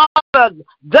 You brought her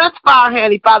thus far,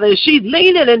 Heavenly Father, and she's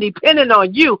leaning and depending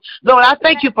on you. Lord, I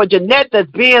thank you for Jeanette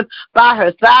that's being by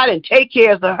her side and take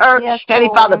care of her. Heavenly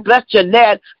Father, bless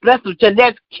Jeanette. Bless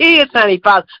Jeanette's kids, Heavenly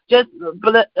Father. Just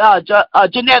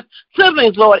Jeanette's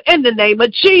siblings, Lord, in the name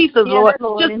of Jesus, Lord.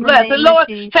 Just bless. And Lord,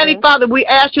 Heavenly Father, we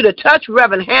ask you to touch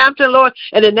Reverend Hampton, Lord,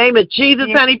 in the name of Jesus,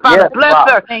 Heavenly Father. Bless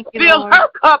her. Fill her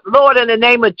cup, Lord, in the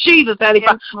name of Jesus, Heavenly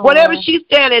Father. Whatever she's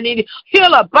standing in,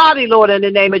 heal her body, Lord, in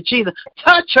the name of Jesus.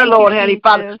 Touch her, Lord, Heavenly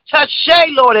Father. Touch Shay,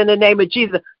 Lord, in the name of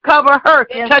Jesus. Cover her.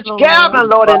 Touch Gavin,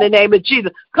 Lord, in the name of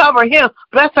Jesus. Cover him.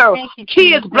 Bless her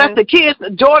kids. Bless the kids,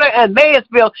 daughter and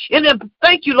Mayersville. And then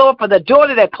thank you, Lord, for the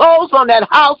daughter that closed on that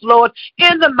house, Lord,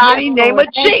 in the mighty name of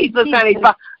Jesus, Heavenly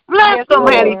Father. Bless them,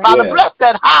 Heavenly Father. Bless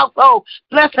that household.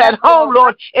 Bless that home,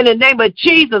 Lord, in the name of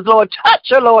Jesus, Lord. Touch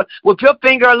her, Lord, with your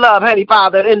finger of love, Heavenly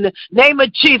Father, in the name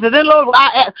of Jesus. And, Lord,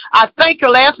 I thank you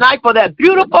last night for that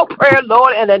beautiful prayer,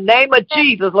 Lord, in the name of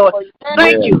Jesus, Lord.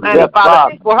 Thank you, Heavenly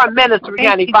Father, for her ministry,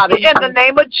 Heavenly Father, in the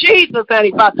name of Jesus,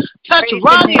 Heavenly Father. Touch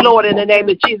Ronnie, Lord, in the name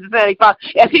of Jesus, Heavenly Father.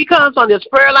 As he comes on this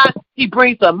prayer line, he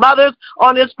brings the mothers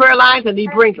on this prayer line, and he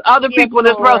brings other people in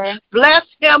this prayer. Bless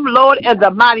him, Lord, in the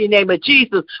mighty name of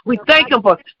Jesus. We thank him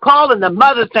for calling the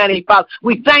mothers, Heavenly Father.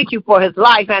 We thank you for his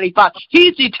life, Heavenly Father.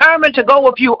 He's determined to go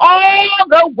with you all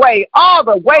the way,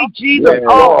 Jesus,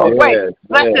 all the way.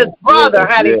 Bless his brother,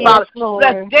 Heavenly Father.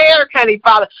 Bless Derek, Heavenly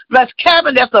Father. Bless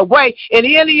Kevin that's away, and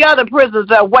any other prisoners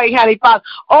that are away, Heavenly Father.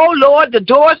 Oh, Lord, the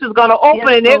doors is going to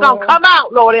open, and they're going to come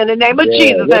out, Lord, in the name of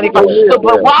Jesus, Heavenly Father. So,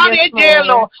 but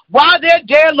while they're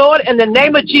there, Lord, in the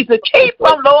name of Jesus, keep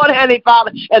them, Lord, Heavenly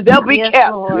Father, and they'll be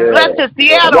kept. Bless the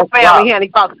Seattle family, Heavenly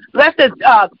Father. Bless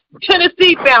the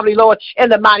Tennessee family, Lord, in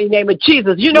the mighty name of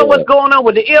Jesus. You know what's going on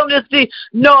with the illness?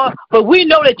 No, but we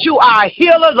know that you are a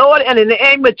healer, Lord, and in the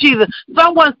name of Jesus.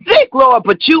 Someone's sick, Lord,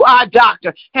 but you are a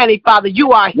doctor, Heavenly Father.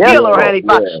 You are a healer, Heavenly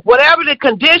Father. Whatever the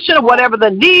condition, whatever the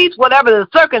needs, whatever the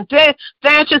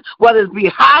circumstances, whether it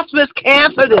be hospice,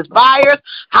 cancer, this virus,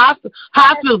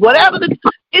 hospice, whatever the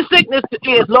sickness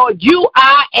is, Lord, you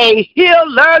are a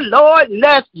healer, Lord.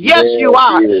 Yes, you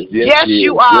are. Yes,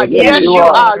 you are. Yes, you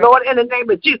are, Lord, in the name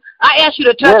of Jesus. I ask you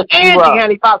to touch Angie,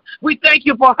 Heavenly Father. We thank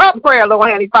you for her prayer, Lord,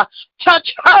 Heavenly Father.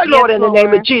 Touch her, Lord, in the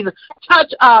name of Jesus.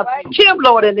 Touch Kim,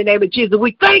 Lord, in the name of Jesus.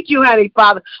 We thank you, Heavenly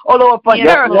Father, oh, Lord, for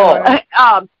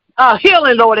her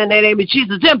healing, Lord, in the name of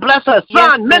Jesus. Then bless her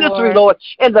son ministry, Lord,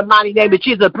 in the mighty name of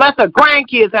Jesus. Bless her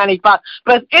grandkids, Honey Father.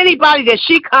 Bless anybody that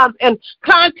she comes in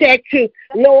contact to,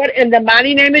 Lord, in the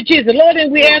mighty name of Jesus. Lord,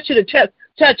 and we ask you to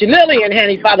touch Lillian,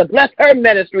 Honey Father. Bless her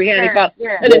ministry, Honey Father,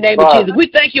 in the name of Jesus. We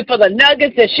thank you for the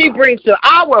nuggets that she brings to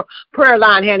our prayer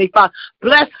line, Honey Father.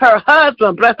 Bless her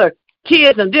husband. Bless her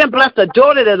kids, and then bless the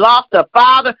daughter that lost her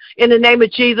father in the name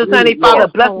of Jesus, Honey Father.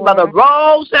 Bless Mother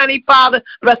Rose, Honey Father.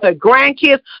 Bless her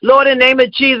grandkids, Lord, in the name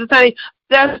of Jesus, Honey.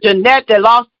 That's Jeanette that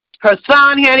lost her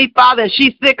son, Honey Father, and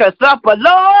she's sick herself. But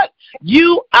Lord,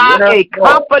 you are a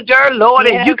comforter, Lord,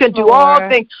 and you can do all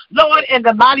things, Lord, in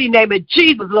the mighty name of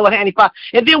Jesus, Lord, Honey Father.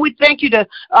 And then we thank you to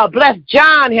bless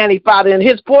John, Honey Father, in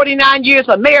his 49 years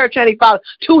of marriage, Honey Father,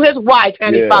 to his wife,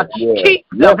 Honey Father. Keep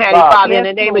them, Honey Father, in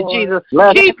the name of Jesus.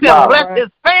 Keep him, bless his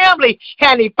family,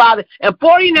 Honey Father. And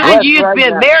 49 years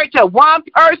being married to one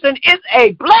person is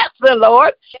a blessing,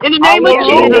 Lord, in the name of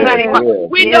Jesus, Honey Father.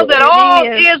 We know that all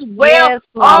is well,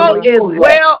 all is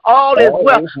well, all is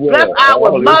well. Bless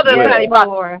our mother, Honey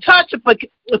Father. Touch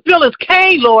Phyllis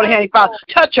Kane, Lord, Honey Father.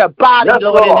 Touch her body,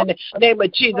 Lord, in the name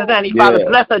of Jesus, Honey Father.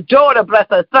 Bless her daughter, bless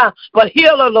her son, but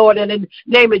heal her, Lord, in the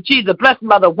name of Jesus. Bless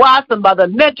Mother Watson, Mother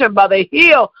Mentor, Mother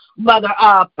Hill, Mother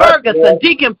Ferguson,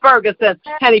 Deacon Ferguson,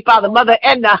 Honey Father, Mother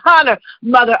Edna Hunter,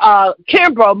 Mother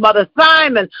Kimbrough, Mother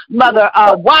Simon, Mother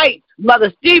White,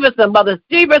 Mother Stevenson,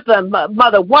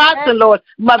 Mother Watson, Lord,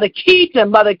 Mother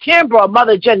Keaton, Mother Kimbrough,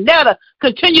 Mother Janetta.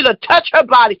 Continue to touch her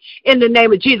body in the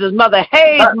name of Jesus. Mother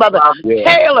Hayes, Mother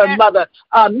Taylor, Mother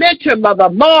Mentor, Mother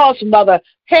Moss, Mother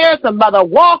Harrison, Mother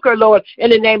Walker, Lord, in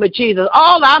the name of Jesus.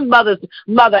 All our mothers,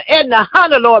 Mother Edna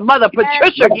Hunter, Lord, Mother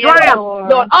Patricia Graham,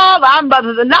 Lord, all our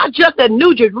mothers, and not just at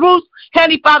Nugent Roots,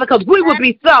 Honey Father, because we would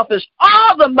be selfish.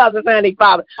 All the mothers, Honey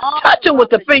Father, touch them with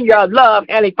the finger of love,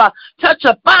 Honey Father. Touch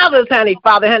the fathers, Honey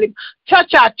Father, Honey.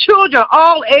 Touch our children,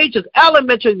 all ages,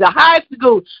 elementary, the high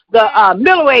school, the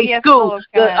middle age school,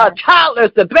 the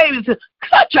toddlers, the babies.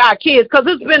 Touch our kids, because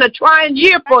it's been a trying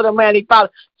year for them, Honey Father.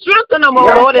 Strengthen them, oh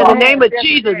Lord, in the name of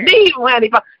Jesus. Lead them, Honey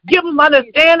Father. Give them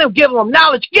understanding, give them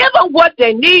knowledge, give them what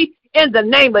they need in the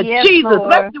name of Jesus.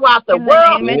 Bless throughout the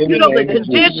world. You know the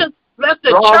conditions. Bless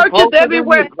the churches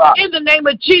everywhere in the name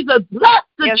of Jesus. Bless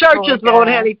the churches, Lord,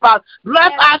 Honey Father.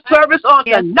 Bless our service on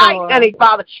tonight, Honey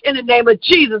Father, in the name of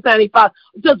Jesus, Honey Father.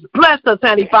 Just bless us,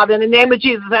 Honey Father, in the name of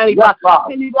Jesus, Honey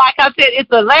Father. And like I said, it's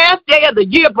the last day of the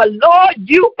year, but Lord,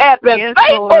 you have been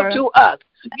faithful to us.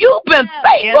 You've been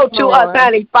faithful to us,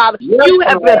 Honey Father. You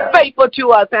have been faithful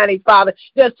to us, Honey Father.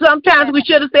 That sometimes we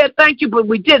should have said thank you, but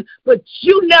we didn't. But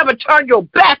you never turned your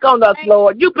back on us,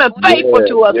 Lord. You've been faithful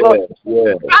to us, Lord.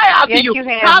 Cry out to you.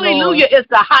 Hallelujah is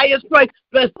the highest praise.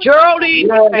 Bless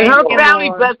Geraldine and her family.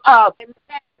 Bless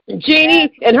Jeannie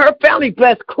and her family.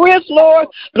 Bless Chris, Lord.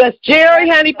 Bless Jerry,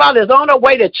 Honey Father, is on her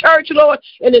way to church, Lord.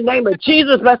 In the name of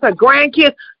Jesus, bless her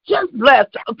grandkids. Just bless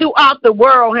throughout the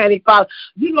world, Honey Father.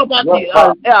 You know about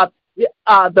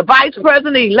the vice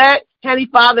president-elect, Honey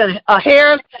Father, and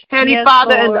Harris, Honey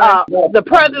Father, and the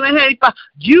president, Honey Father.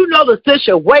 You know the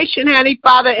situation, Honey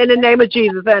Father, in the name of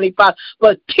Jesus, Honey Father.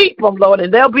 But keep them, Lord,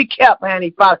 and they'll be kept,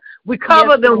 Honey Father. We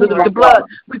cover them with the blood.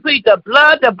 We plead the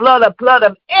blood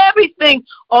of everything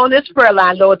on this prayer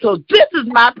line, Lord. So this is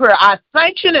my prayer. I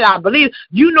sanction it. I believe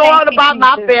you know all about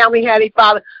my family, Honey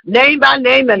Father, name by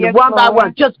name and one by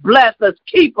one. Just bless us,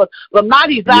 keep us. But my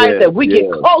desire is that we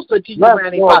get closer to you,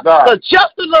 Honey Father. So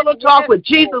just a little talk with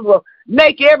Jesus will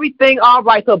make everything all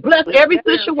right. So bless every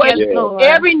situation,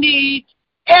 every need,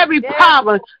 every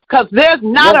problem, because there's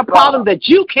not a problem that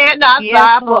you cannot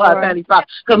solve for us, Honey Father.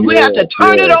 Because we have to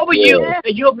turn it over you,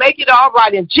 and you'll make it all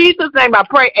right. In Jesus' name I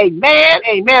pray, amen,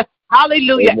 amen.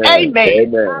 Hallelujah, amen.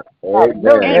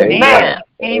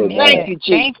 Amen. Thank you, Jesus.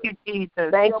 Thank you,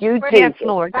 Jesus. Thank you, Jesus. Yes,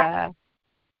 Lord God.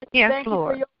 Yes,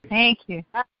 Lord. Thank you.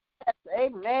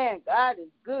 Amen. God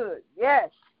is good. Yes.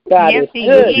 God is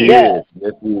good. Yes.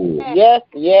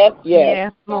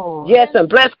 Yes, Lord. Yes, and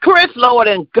bless Chris, Lord,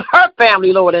 and her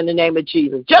family, Lord, in the name of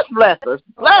Jesus. Just bless us.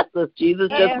 Bless us, Jesus.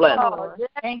 Just bless us.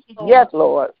 Thank you. Yes,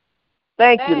 Lord.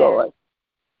 Thank you, Lord.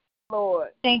 Lord.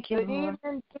 Thank you, Good Lord.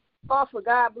 evening, Offer.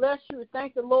 God bless you.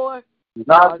 Thank the Lord.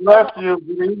 God bless you.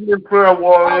 Good evening, prayer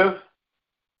warriors.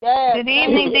 Yes. Good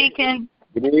evening, Deacon.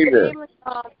 Good evening.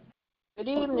 Good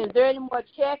evening. Is there any more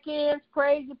check-ins,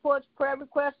 praise reports, prayer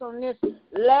requests on this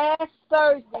last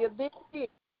Thursday of this year?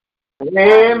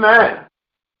 Amen.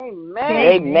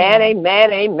 Amen.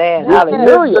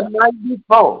 Hallelujah. The night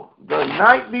before. The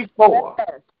night before.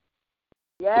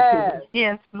 Yes.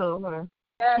 Yes, Lord.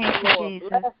 Yes, Thank you, Lord. Jesus.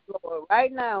 Bless, Lord.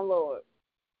 Right now, Lord.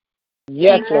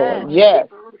 Yes, Lord. Yes.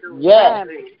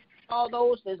 all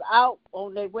those that's out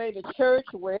on their way to church,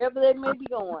 wherever they may be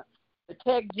going.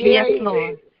 Protect Jerry. Yes,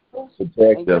 Lord.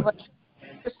 Protect them. Give us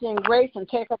mercy and grace and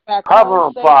take her back Cover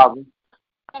home. them, Father.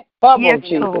 Cover Yes, them,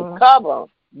 Jesus. Lord. Cover them.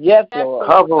 Yes, Lord.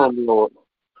 Cover them, Lord.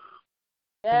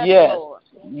 Yes. Lord.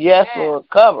 Yes, Lord.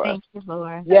 Cover. Thank you,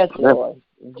 Lord. Yes, Lord.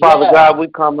 Father Yes. God, we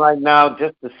come right now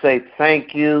just to say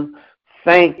thank you.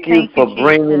 Thank you Thank for you,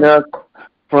 bringing Jesus. us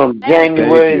from Thank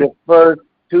January you. the 1st,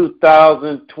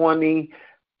 2020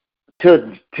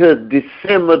 to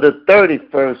December the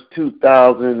 31st,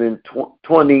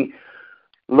 2020.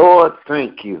 Lord,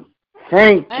 thank you.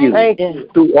 Thank you. Thank you.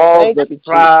 Through all Thank the you,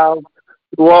 trials,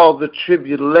 through all the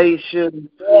tribulations.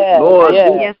 Yes. Lord,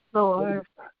 Yes. Yes, Lord.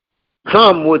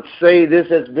 some would say this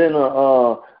has been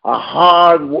a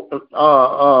hard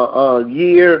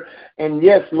year, and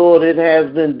yes, Lord, it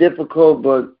has been difficult,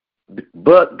 but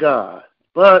God,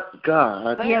 Yes,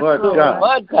 God, Lord.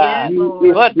 But God. Yes,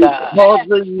 Lord. But God.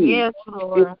 because of you. Yes,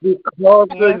 Lord. It's because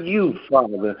Yes. of you,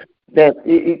 Father, that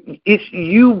it's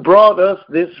you brought us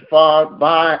this far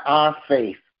by our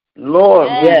faith. Lord,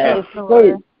 we Yes. have Yes, faith.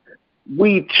 Lord.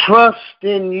 We trust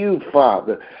in you,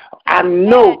 Father. I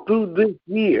know through this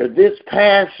year, this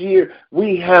past year,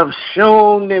 we have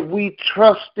shown that we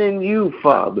trust in you,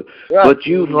 Father. But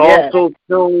you've Yes. also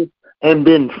shown and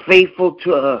been faithful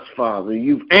to us, Father.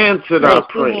 You've answered our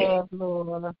prayers. Yes,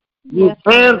 Lord. You've Yes,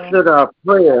 Lord. answered our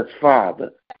prayers,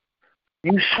 Father.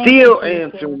 You Thank still you,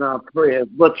 Jesus. answering our prayers,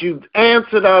 but you've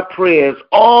answered our prayers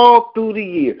all through the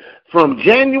year, from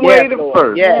January Yes, the Lord.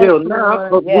 1st Yes, till now,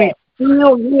 Lord. but Yes. we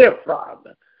still here,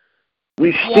 Father.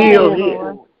 We Yes, still Yes, here.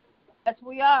 Lord. Yes,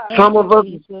 we are. Some of us,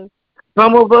 Jesus.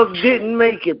 some of us didn't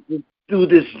make it through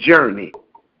this journey,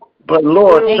 but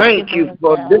Lord, thank you Lord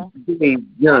for God. this day's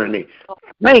journey.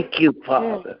 Thank you,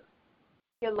 Father. Thank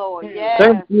you, Lord. Yes.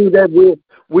 Thank you that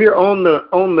we're on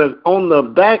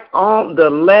the back on the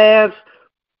last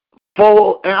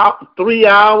 3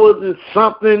 hours and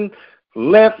something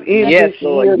left in Yes, this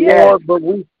Lord. year, Yes. Lord, but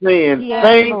we're saying Yes,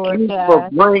 thank Lord you God. for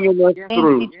bringing us Thank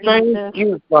through. you, Jesus. Thank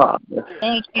you, Father.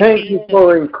 Thank you, Thank you Jesus.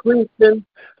 for increasing.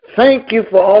 Thank you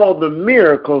for all the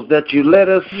miracles that you let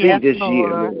us see Yes, this year,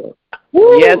 Lord. Lord.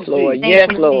 Yes, Woo, Lord. Jesus. Yes,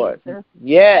 Thank you, Lord. Jesus.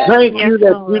 Yes. Thank Yes, you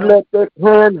that you Lord. let the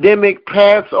pandemic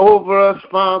pass over us,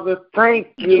 Father. Thank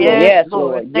you, Yes, Lord. Yes,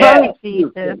 Lord. Lord. Thank Yes. Thank you,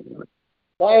 you, Jesus. Father.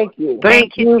 Thank you.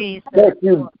 Thank you Jesus.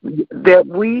 that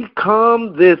we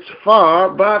come this far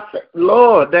by faith.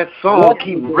 Lord, that song Yes,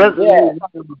 keeps we do. resonating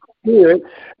in my spirit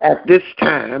at this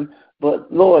time.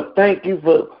 But Lord, thank you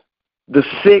for the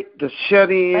sick, the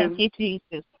shut-in, Thank you,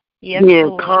 Jesus. Yes, the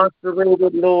Lord.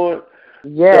 incarcerated, Lord.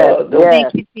 Yes. Yes.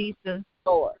 Thank you, Jesus.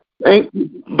 Lord. Thank you.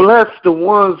 Bless the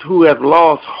ones who have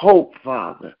lost hope,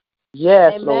 Father.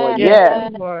 Yes, Amen. Lord. Yes,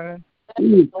 Yes. Lord.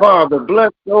 Father,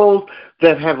 bless those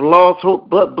that have lost hope.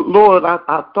 But Lord, I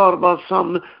thought about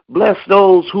something. Bless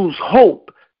those whose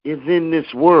hope is in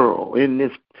this world, in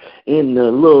the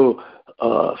little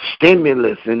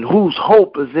stimulus, and whose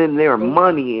hope is in their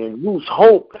money, and whose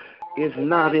hope is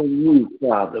not in you,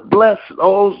 Father. Bless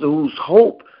those whose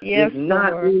hope Yes, is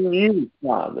not Lord. in you,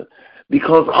 Father.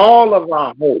 Because all of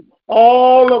our hope,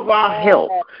 all of our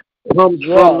help comes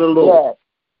from the Lord. Yes.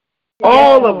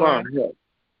 All Yes, of our Lord. help.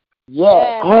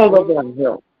 Yes. All of our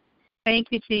help.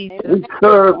 Thank you, Jesus. We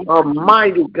serve a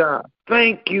mighty God.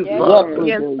 Thank you, Yes, Father, we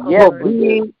Yes, do. Lord. Yes, for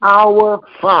being our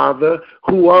Father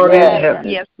who art Yes. in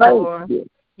heaven. Yes, Thank Lord. you.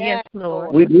 Yes,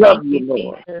 Lord. We love Thank you, you,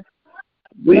 Lord. Jesus.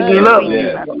 We Yes, love Lord. you,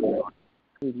 Yes. Lord.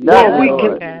 Love Lord, you, we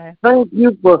Lord. can thank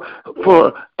you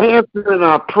for answering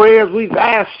our prayers. We've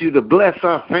asked you to bless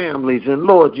our families, and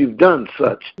Lord, you've done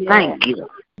such. Thank you.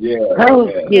 Yeah.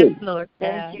 Thank Yeah. Yes, you. Lord.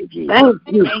 Thank you, Jesus. Thank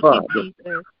you, Thank Father. you,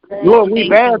 Jesus. Lord,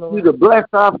 we've Thank you, asked Lord. you to bless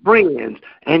our friends,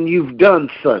 and you've done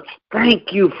such.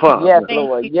 Thank you, Father. Yes, Thank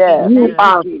Lord. you, Yes. You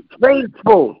are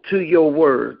faithful to your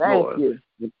word, Thank Lord. you.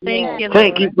 Thank you,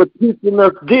 Thank you Lord. for teaching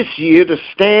us this year to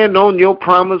stand on your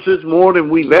promises more than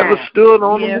we've ever stood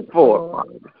on them Yes, before, Lord.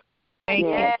 Father. Thank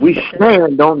you, We Jesus.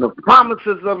 stand on the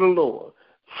promises of the Lord.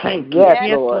 Thank you. Yes,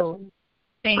 Yes, Lord. Lord.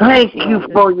 Thank Thank you, you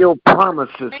Jesus. for your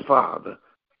promises, Father.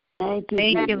 Thank you,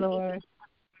 Thank you, Jesus. Lord.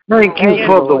 Thank you Thank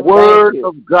for you, the Lord. word Thank you.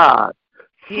 of God.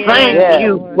 Yes, Thank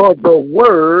you Lord. for the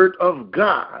word of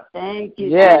God. Thank you.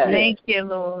 Yes. Thank you,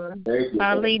 Lord. Thank you.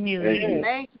 Hallelujah.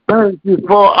 Thank Thank you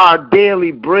for our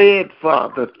daily bread,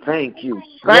 Father. Thank you.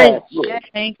 Thank you.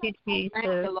 Thank you,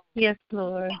 Jesus. Yes,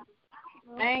 Lord.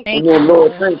 Thank Thank And you, then,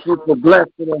 Lord, Lord. thank you for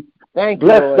blessing us. Thank you,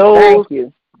 Bless Lord. those Thank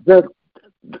you. that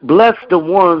bless the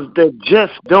ones that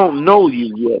just don't know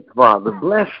you yet, Father.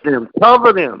 Bless them.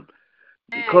 Cover them.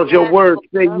 Because your word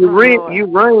says you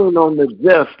reign on the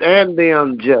just and the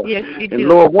unjust. Yes, you do. And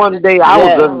Lord, one day I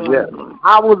was unjust.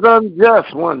 I was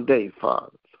unjust one day, Father.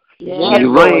 Yes,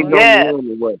 you reigned on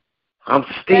me anyway. I'm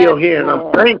still here and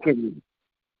I'm thanking you.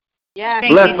 Yes.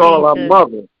 Bless all our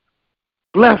mothers.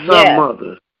 Bless our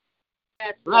mothers.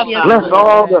 Bless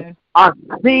all our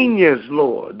seniors,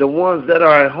 Lord, the ones that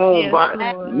are at home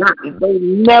they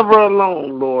never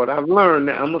alone, Lord. I've learned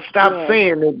that. I'm going to stop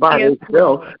saying it by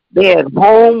themselves. They're at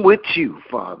home with you,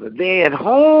 Father. They're at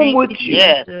home with you.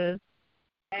 Yes.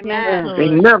 Amen. They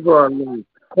never alone.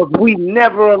 Because we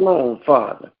never alone,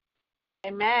 Father.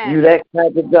 Amen. You that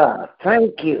type of God.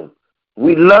 Thank you.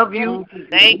 We love you.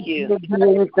 Thank you. We can't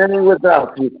do anything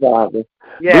without you, Father.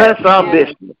 Yes. Bless our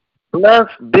bishop. Bless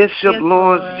Bishop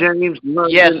Lawrence James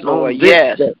London. Yes, Lord.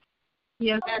 Yes.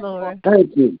 Yes, Lord.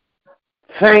 Thank you.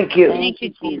 Thank you. Thank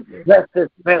you, Jesus. Bless his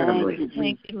family.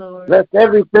 Thank you, Lord. Bless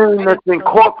everything that's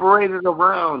incorporated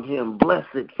around him. Bless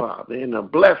it, Father, in a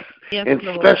blessed and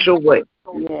special way.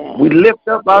 Yes. We lift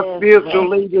up our spiritual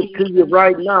leader to you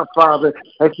right now, Father,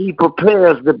 as he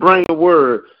prepares to bring the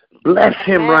word. Bless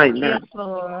him right now. Yes,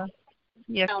 Lord.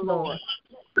 Yes, Lord.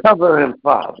 Cover him,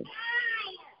 Father.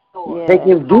 Yes. Take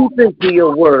him deep into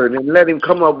your word and let him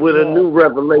come up with a new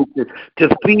revelation to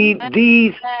feed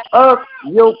his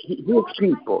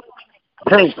people.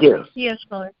 Thank you. Yes,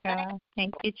 Lord God.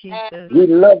 Thank you, Jesus. We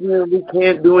love you and we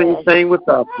can't do anything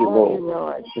without you,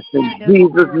 Lord. It's in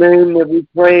Jesus' name that we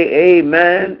pray.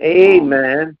 Amen.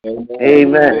 Amen.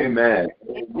 Amen.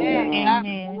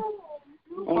 Amen.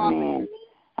 Amen.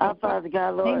 Our Father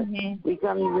God, Lord, we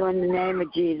come to you in the name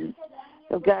of Jesus.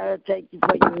 So God, I thank you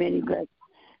for your many blessings.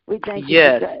 We thank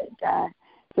you, God,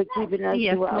 for keeping us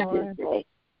throughout this day.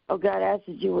 Oh, God, I ask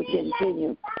that you would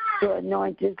continue to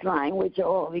anoint this line with your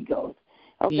Holy Ghost.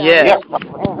 Oh, God, yes, Lord.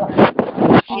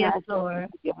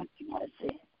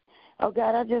 Oh,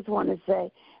 God, I just want to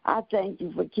say I thank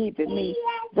you for keeping me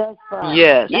thus far.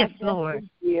 Yes, Lord.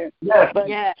 Year, but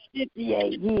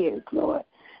 58 years, Lord.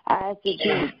 I ask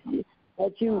that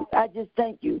I just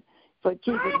thank you for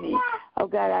keeping me. Oh,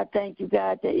 God, I thank you,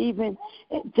 God, that even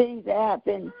things that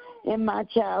happened in my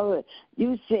childhood,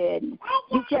 you said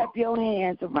you kept your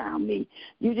hands around me.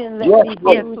 You didn't let me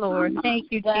lose. Yes, Lord. Thank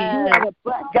you, Jesus. You had a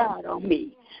but God on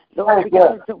me. Lord,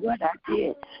 regardless of what I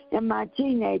did in my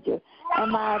teenager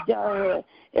and my adulthood,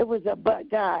 it was a but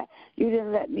God. You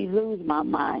didn't let me lose my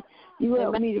mind. You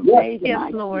helped me to raise my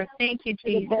Lord. Thank you, Jesus.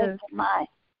 To the best of my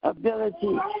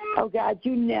ability. Oh, God,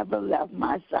 you never left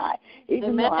my side.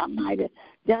 Even though I might have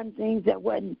done things that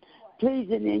wasn't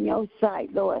pleasing in your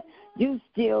sight, Lord, you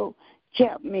still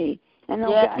kept me. And,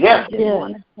 God, I just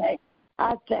want to say,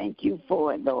 I thank you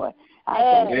for it, Lord.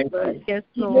 I thank you for it.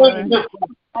 Lord.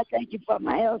 I thank you for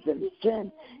my health and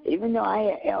strength, even though I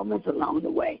had ailments along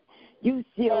the way. You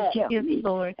still kept me.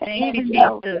 Lord. Thank you,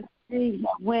 Jesus. Things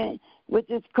that went with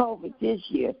this COVID this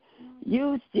year,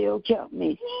 you still kept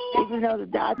me. Even though the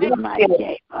doctors might have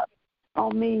gave up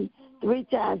on me 3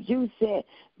 times, you said,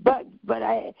 but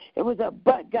it was a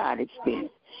but God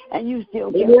experience, and you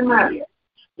still kept me here.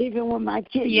 Even when my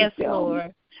kids failed,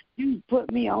 you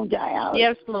put me on dialysis.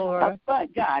 Yes, Lord. A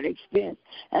but God experience.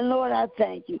 And, Lord, I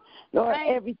thank you. Lord,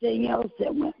 everything else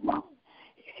that went wrong,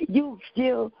 you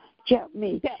still kept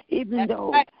me. Even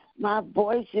though my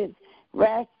voice is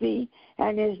raspy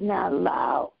and is not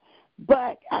loud,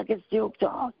 but I can still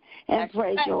talk and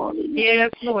praise your holy name.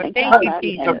 Yes, Lord. Thank you,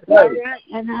 Jesus.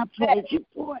 And I praise you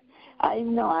for it.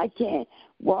 Even though I can't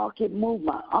walk and move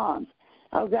my arms,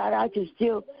 oh, God, I can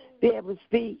still be able to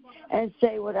speak and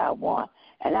say what I want.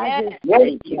 And I just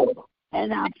thank you,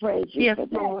 and I praise you for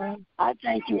that. Lord. I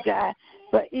thank you, God,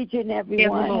 for each and every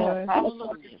one of us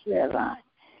on this prayer line.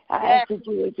 I ask that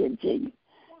you would continue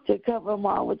to cover them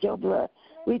all with your blood.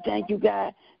 We thank you,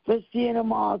 God, for seeing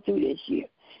them all through this year.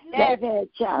 They've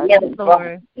had challenges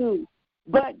too,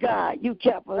 but, God, you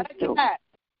kept us through.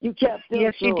 You kept us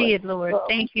Yes, you through. did, Lord.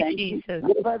 Thank you, Jesus.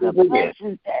 For the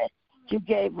blessings that you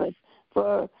gave us,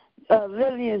 for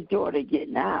Lillian's daughter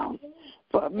getting a house,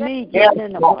 for me getting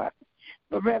in the park,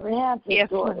 for Reverend Hampton's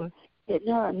daughter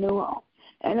getting her a new home.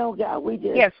 And, oh, God, we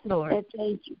just Lord.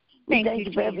 Thank you. We thank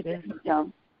you for everything you've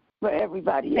done for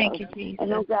everybody else. Thank you, Jesus.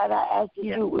 And, oh, God, I ask that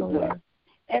you would bless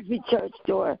every church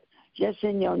door just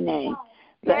in your name.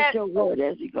 Bless your word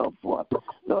as you go forth.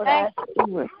 Lord, I ask that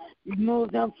you would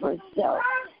remove them for self,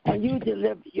 and you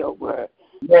deliver your word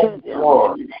to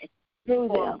them, through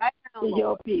them, to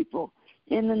your people,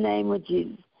 in the name of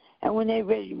Jesus. And when they're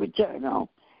ready to return home,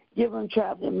 give them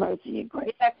traveling mercy and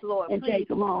grace. Yes, Lord. And take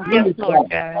them home. Yes, Lord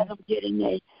God. Let them get in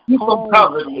their home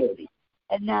safely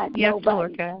and not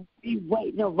nobody be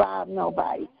waiting to rob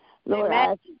nobody. Lord,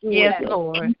 I ask you. Yes,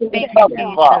 Lord. Thank you,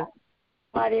 Jesus.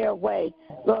 By their way,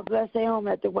 Lord, bless their home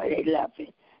at the way they left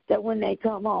it. That when they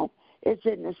come home, it's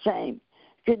in the same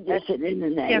condition in the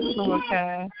name of Jesus. Lord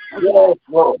God. Yes,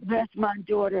 Lord. Bless my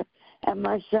daughter and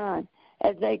my son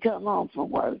as they come home from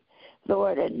work,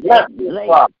 Lord, and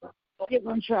later, give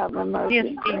them traveling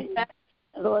mercy. Yes,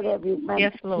 Lord, every man.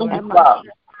 Yes, Lord. And my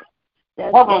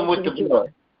Cover with the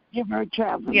blood. Give her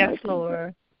traveling mercy. Yes,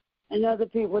 Lord. And other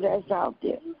people that's out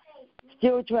there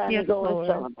still trying to go and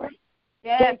celebrate.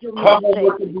 Yes. Cover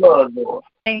with the blood, Lord.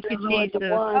 Thank you, Lord, Jesus.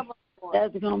 the ones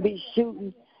that's going to be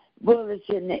shooting bullets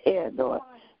in the air, Lord.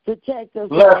 Protect us,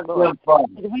 Bless Lord.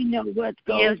 them, We know what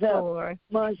goes up Lord.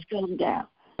 must come down.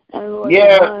 And Lord,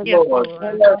 yes, the ones Lord.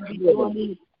 that are going to be doing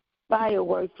these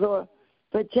fireworks, Lord,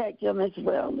 protect them as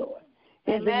well, Lord.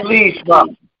 Please,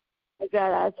 God.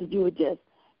 God, I ask that you would just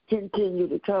continue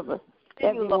to cover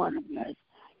every one of us.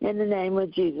 In the name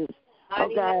of Jesus. Oh,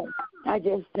 God, I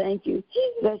just thank you.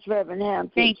 Bless Reverend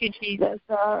Hampton. Thank you, Jesus.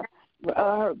 Bless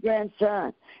her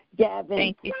grandson, Gavin.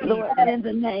 Thank you, Jesus. Lord, in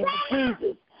the name of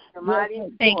Jesus.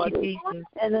 Thank you, Jesus.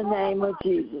 In the name of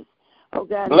Jesus. Oh,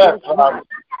 God,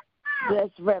 bless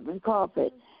Reverend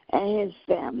Carpet and his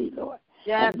family, Lord.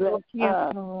 Yes, bless,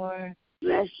 Lord.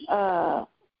 Bless,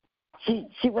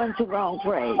 she went too long,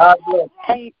 praise.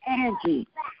 Hey, Angie,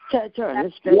 touch her in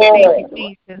the spirit. Thank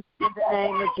you, Jesus. In the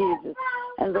name of Jesus.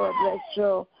 And Lord, bless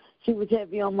Cheryl. She was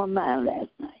heavy on my mind last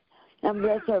night. And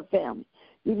bless her family.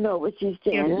 You know what she's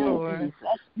standing in. Lord.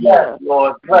 Yes,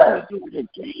 Lord. Bless.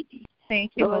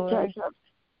 Thank you, Lord. Touch her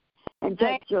and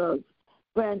touch your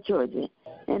grandchildren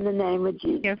in the name of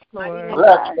Jesus. Yes, Lord.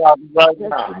 Bless God right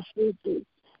now.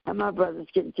 And my brothers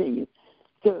continue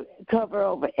to cover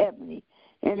over Ebony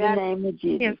in the name of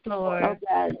Jesus. Yes, Lord. Oh,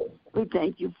 God, we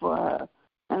thank you for her.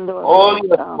 And Lord,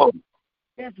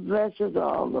 just bless us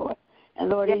all, Lord. And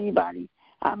Lord, anybody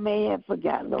I may have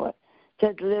forgotten, Lord,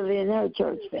 touch Lily and her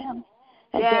church family.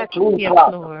 And touch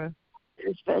Lord.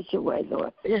 In a special way,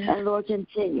 Lord. And Lord,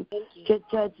 continue to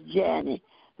touch Janet,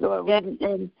 Lord,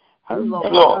 and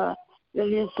her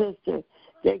Lily and sister.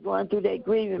 They're going through their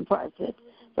grieving process.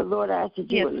 But Lord, I ask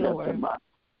that you would lift them up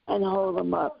and hold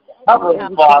them up. Father,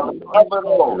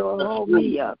 Lord, hold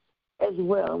me up as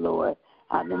well, Lord.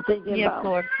 I've been thinking about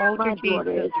Lord. my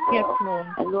daughter as well. Lord.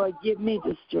 And Lord, give me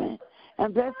the strength.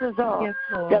 And bless us all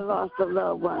that lost a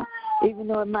loved one, even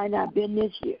though it might not have been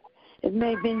this year. It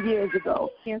may have been years ago,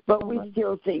 but we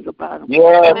still think about them.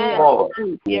 Yes, Lord.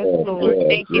 Yes, Lord.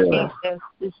 Thank you, Jesus.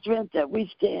 The strength that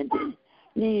we stand in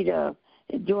need of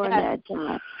during that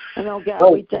time. And, oh, God,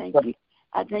 we thank you.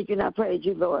 I thank you and I praise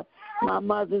you, Lord. My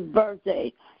mother's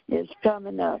birthday is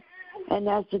coming up, and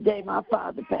that's the day my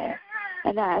father passed.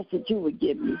 And I ask that you would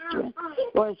give me strength.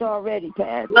 Or it's already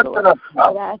passed, Lord.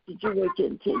 But I ask that you would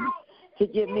continue to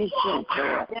give me strength,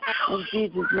 Lord. In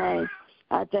Jesus' name,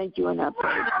 I thank you and I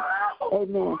praise you.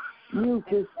 Amen. Mute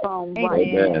this phone right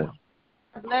now.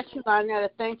 Bless you, Lynetta.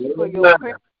 Thank you for your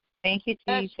prayer. Thank you,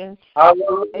 Jesus.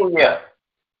 Hallelujah.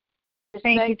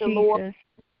 Thank you, Lord,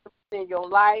 in your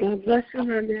life. God bless you,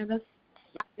 Lynetta.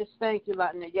 Just thank you,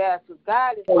 Lynetta. Yes,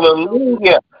 God is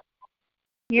hallelujah.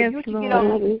 Yes,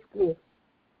 Lord.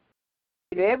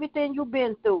 Everything you've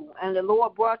been through, and the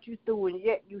Lord brought you through, and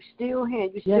yet you still here.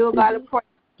 You still got to pray.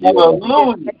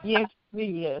 Hallelujah.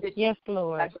 Yes,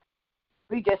 Lord.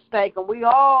 We just thank Him. We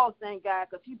all thank God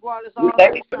because He brought us all.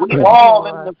 We all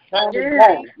in the same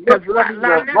boat. Because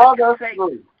Lynetta can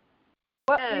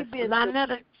say,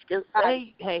 Lynetta can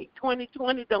say, hey,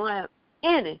 2020 don't have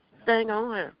anything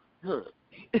on her.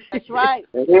 That's right.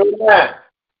 Amen.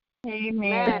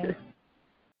 Amen.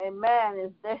 Amen.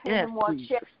 Is there any more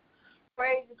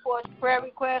praise reports, prayer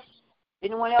requests?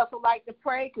 Anyone else would like to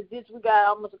pray? Because we got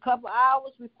almost a couple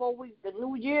hours before the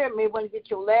new year. Maybe want to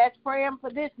get your last prayer for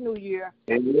this new year.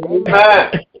 Amen.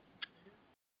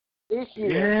 This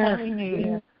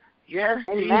year. Yes.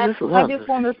 Amen. I just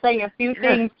want to say a few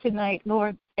things tonight,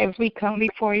 Lord, as we come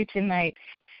before you tonight.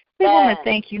 We want to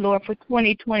thank you, Lord, for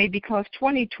 2020 because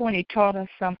 2020 taught us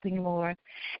something, Lord.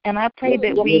 And I pray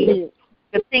that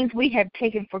the things we have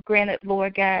taken for granted,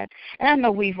 Lord God, and I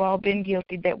know we've all been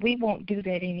guilty, that we won't do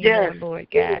that anymore, Lord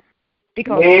God.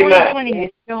 Because 2020 has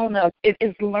shown us, it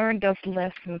has learned us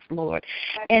lessons, Lord.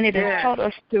 And it has taught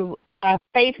us our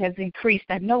faith has increased.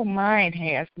 I know mine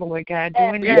has, Lord God,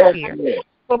 during this year.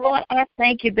 But, Lord, I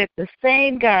thank you that the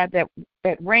same God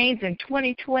that reigns in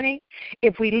 2020,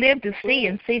 if we live to see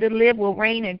and see to live, will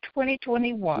reign in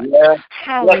 2021.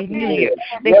 Hallelujah.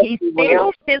 That He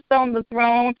still sits on the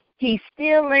throne. He's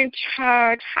still in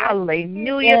charge.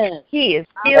 Hallelujah. Yes. He is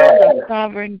still the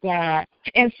sovereign God.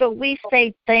 And so we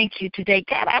say thank you today.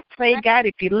 God, I pray, God,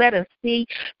 if you let us see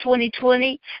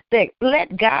 2020, that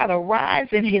let God arise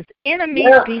and his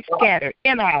enemies be scattered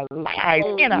in our lives,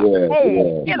 in our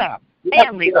homes, in our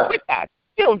families, with our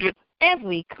children, as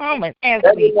we come and as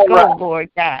we go, Lord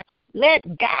God. Let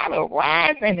God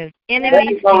arise and his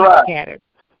enemies be scattered.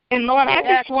 And, Lord, I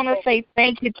just want to say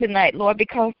thank you tonight, Lord,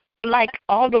 because like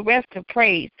all the rest have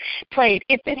played,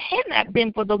 if it had not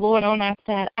been for the Lord on our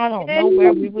side, I don't know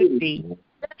where we would be.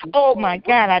 Oh, my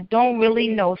God, I don't really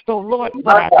know. So, Lord,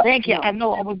 but I thank you. I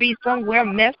know I would be somewhere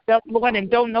messed up, Lord, and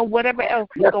don't know whatever else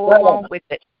will go along with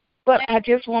it. But I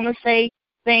just want to say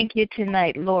thank you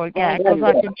tonight, Lord God, because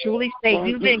I can truly say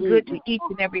you've been good to each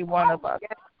and every one of us.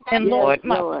 And, Lord,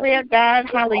 my prayer, God,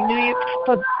 hallelujah,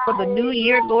 for the new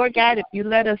year, Lord God, if you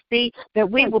let us see that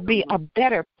we will be a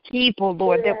better people,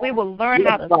 Lord, that we will learn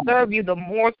how to serve you the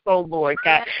more so, Lord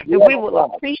God, that we will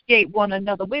appreciate one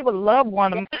another, we will love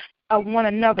one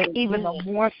another even the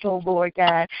more so, Lord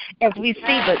God, as we see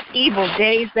the evil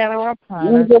days that are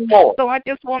upon us. So I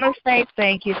just want to say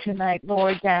thank you tonight,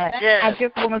 Lord God. I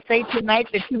just want to say tonight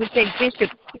that you would take Bishop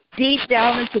deep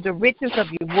down into the riches of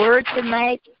your word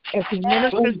tonight as he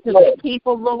ministers to the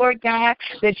people, Lord God,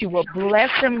 that you will bless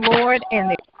him, Lord,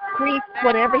 and increase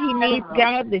whatever he needs,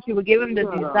 God, that you will give him the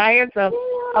desires of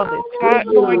his heart,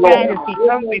 Lord God, as he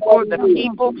comes before the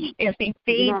people, as he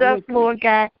feeds us, Lord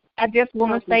God. I just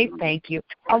want to say thank you.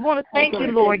 I want to thank you,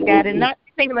 Lord God, and not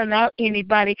singling out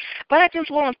anybody, but I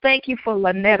just want to thank you for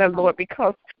Lynetta, Lord,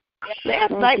 because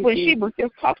last night when she was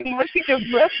just talking, Lord, she just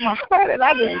blessed my heart, and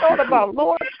I just thought about,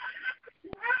 Lord,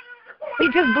 he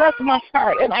just blessed my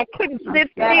heart, and I couldn't sit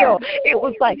still. It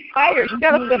was like fire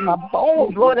shut up in my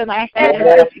bones, Lord, and I had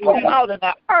to just come out, and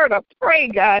I heard her pray,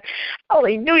 God.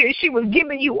 Hallelujah. She was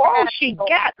giving you all she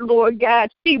got, Lord God.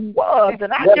 She was,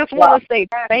 and I just want to say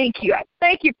thank you. I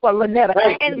thank you for Lynetta.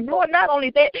 And, Lord, not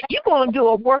only that, you're going to do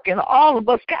a work in all of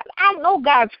us. God, I know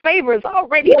God's favor is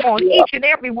already on each and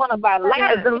every one of our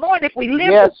lives. And, Lord, if we live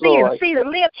to see and see to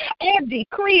live and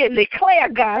decree and declare,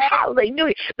 God,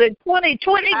 hallelujah, the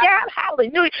 2020, God,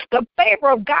 hallelujah, the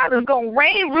favor of God is going to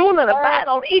reign, rule, and abide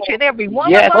on each and every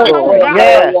one of us. Oh, God,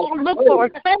 I look for a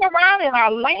turnaround in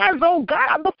our lives. Oh, God,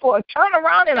 I look for a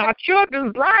turnaround in our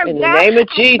children's lives. In the name of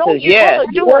Jesus, you're going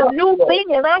to do a new thing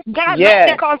in us, God,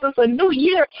 not because it's a new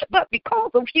year, but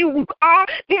because of you are,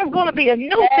 there's going to be a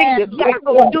new thing that God's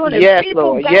going to do in his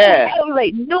people. Lord, God,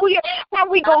 hallelujah. How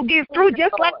we going to get through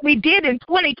just like we did in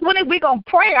 2020? We're going to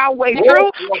pray our way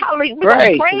through. Hallelujah. We're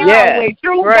going to pray our way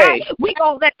through, God. We're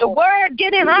going to let the word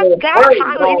get in us, God.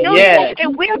 Hallelujah.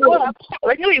 And we're going to,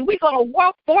 hallelujah, we're going to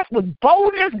walk forth with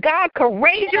boldness, God,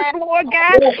 courageous, Lord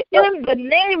God, in the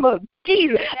name of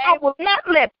Jesus. I will not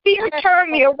let fear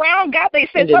turn me around, God. They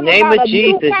said in the name of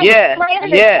Jesus,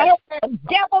 the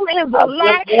devil is a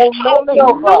lie.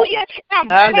 Hallelujah. I'm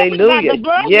covered by the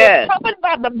blood. Covered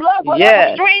by the blood.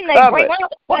 Whatever strain they bring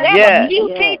out, whatever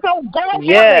mutates, oh God.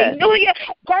 Hallelujah.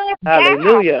 God,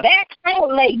 hallelujah.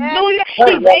 Hallelujah.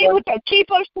 He's able to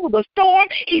keep us through the storm.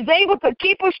 He's able to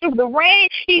keep us through the rain.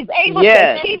 He's able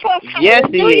to keep us.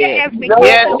 Hallelujah. As we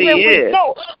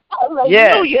go.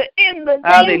 Hallelujah. In the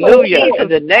name of Jesus. In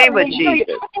the name of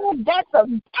Jesus.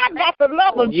 I got the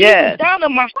love of Jesus down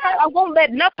in my heart. I won't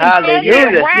let nothing turn me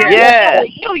around.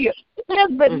 Hallelujah.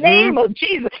 In the name of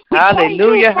Jesus.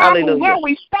 Hallelujah. Hallelujah. Where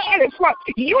we started from.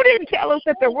 You didn't tell us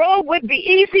that the road would be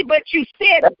easy, but you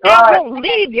said, I won't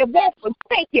leave you, won't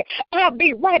forsake you. I'll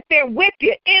be right there with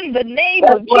you in the name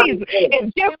of Jesus.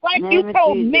 And just like you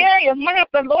told Mary and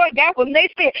Martha, Lord God, when they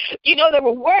said, you know, they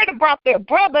were worried about their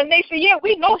brother, and they said, yeah,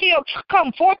 we know he'll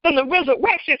come forth in the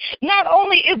resurrection. Not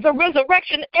only is the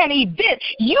resurrection an event,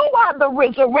 you are the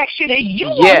resurrection and you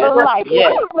are the life.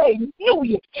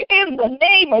 Hallelujah. In the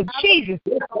name of Jesus.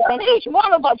 And each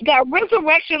one of us got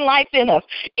resurrection life in us.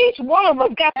 Each one of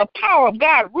us got the power of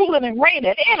God ruling and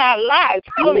reigning in our lives.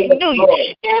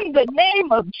 Hallelujah. In the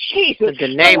name of Jesus. In the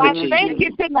name of Jesus. I thank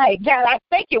you tonight, God. I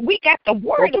thank you. We got the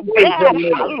word of God.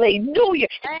 Hallelujah.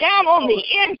 Down on the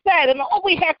inside. And all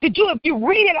we have to do, if you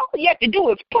read it, all you have to do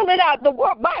is pull it out. The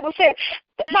word Bible says,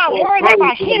 my word have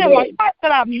I hid in my heart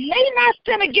that I may not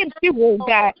sin against you, oh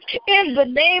God, in the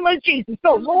name of Jesus.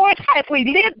 So, Lord, if we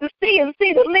live to see and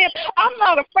see to live, I'm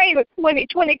not afraid of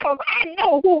 2020 because I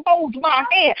know who holds my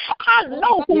hand. I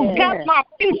know who's got my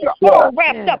future all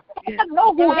wrapped up. I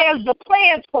know who has the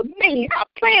plans for me. I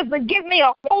plans to give me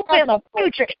a hope and a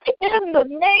future. In the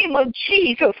name of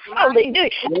Jesus. Hallelujah.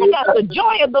 I got the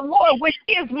joy of the Lord, which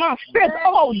is my strength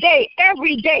all day,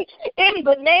 every day. In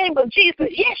the name of Jesus.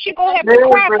 Yes, you're going to have to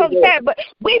cry sometimes, but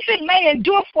weeping may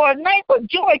endure for a night, but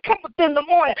joy cometh in the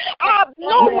morning. I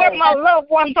know where my loved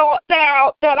ones are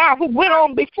that I went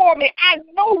on before me. I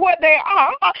know where they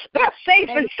are. They're safe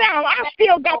and sound. I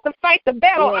still got to fight the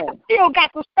battle. I still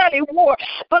got to study war,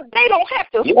 but they don't have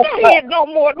to study it no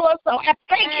more, Lord. So I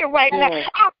thank you right now.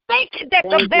 I thank you that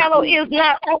the battle is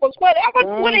not ours. Whatever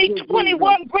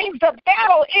 2021 brings, the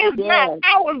battle is not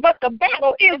ours, but the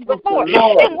battle is the Lord.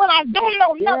 And when I don't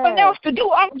know nothing else to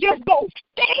do, I'm just going to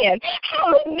stand.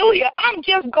 Hallelujah. I'm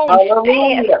just going to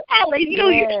stand.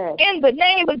 Hallelujah. In the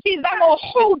name of Jesus, I'm going to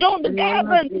hold on to God's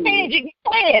unchanging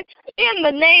plan. In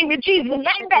the name of Jesus, I'm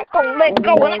not going to let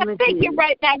go. And I thank you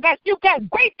right now, God. You got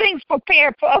great things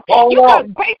prepared for us. You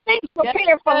got great things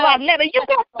prepared for Lynetta. You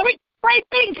got great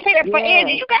things prepared for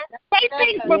Angie. You got great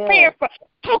things prepared for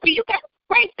Toki. You got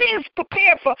great things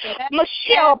prepared for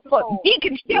Michelle, for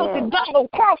Deacon Shelton,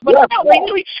 Donald Cross, but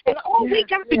hallelujah. And all we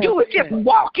got to do is just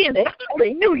walk in it.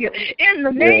 Hallelujah. In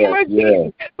the name of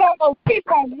Jesus. So I'm going to keep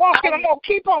on walking. I'm going to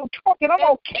keep on talking. I'm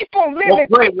going to keep on living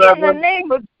in the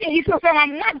name of Jesus. And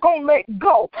I'm not going to let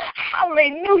go.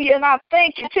 Hallelujah. And I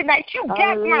thank you tonight. You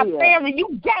got my family.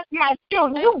 You got my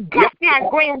children. You got my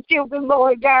grandchildren,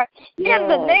 Lord God. In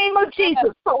the name of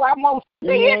Jesus. So I'm going to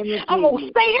see it. I'm going to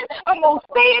say it. I'm going to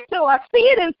say it till I see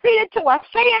it and see it till I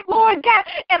say it, Lord God.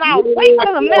 And I'll wait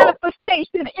for the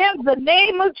manifestation in the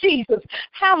name of Jesus.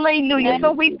 Hallelujah.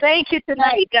 So we thank you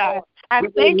tonight, God. I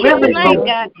thank you tonight,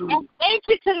 God. I thank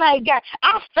you tonight, God.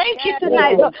 I thank you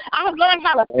tonight, God. I've learned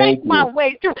how to thank my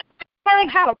way through. I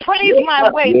learned how to praise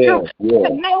my way through. To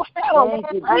know how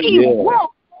to praise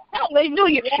walk.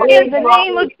 Hallelujah. In the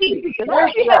name of Jesus. And all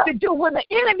you have to do when the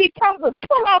enemy comes is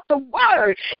pull out the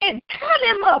word and cut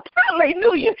him up.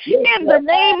 Hallelujah. In the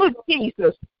name of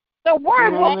Jesus. The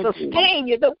word will sustain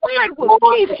you. The word will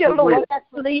keep you, Lord.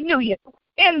 Hallelujah.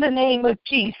 In the name of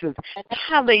Jesus.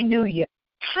 Hallelujah.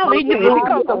 Hallelujah.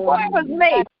 Because the word was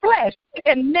made flesh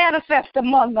and manifest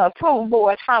among us. Oh,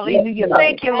 Lord. Hallelujah.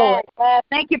 Thank you, Lord.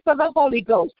 Thank you for the Holy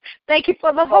Ghost. Thank you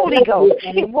for the Holy Ghost.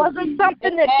 It wasn't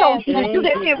something that told you to do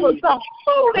that. It was the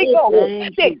Holy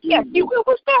Ghost that kept you. It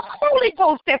was the Holy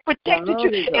Ghost that protected you.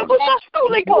 It was the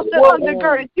Holy Ghost that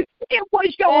undergirded you. It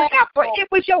was your helper. It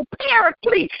was your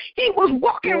paraclete. He was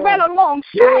walking right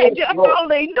alongside you.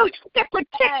 Hallelujah. That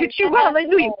protected you.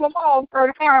 Hallelujah. From all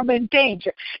hurt, harm, and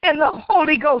danger. And the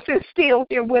Holy Ghost is still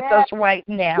here with us right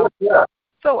now.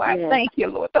 So I thank you,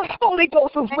 Lord. The Holy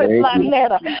Ghost is with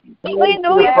Lynetta.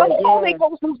 Hallelujah. The Holy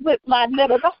Ghost is with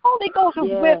Lynetta. The Holy Ghost is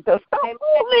with us. The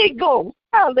Holy Ghost.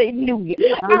 Hallelujah.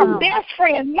 Our best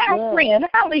friend, my friend.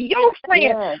 Hallelujah. Your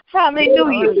friend.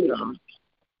 Hallelujah.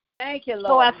 Thank you, Lord.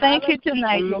 So I thank you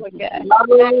tonight, Lord God.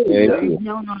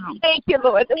 Thank you,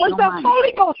 Lord. It was the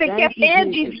Holy Ghost that kept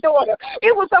Angie's daughter.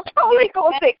 It was the Holy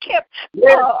Ghost that kept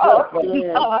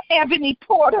Ebony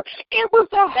Porter. It was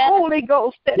the Holy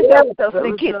Ghost that helped us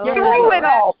to get through it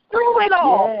all,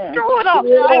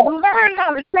 and learn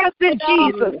how to trust in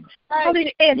Jesus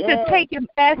and to take him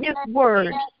at his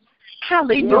word.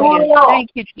 Hallelujah. Thank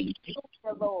you, Jesus.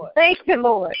 Thank you,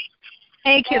 Lord.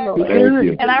 Thank you, Lord. Thank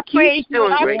you. And I praise you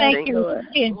and I thank you.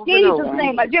 In Jesus'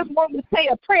 name, I just want to say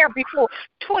a prayer before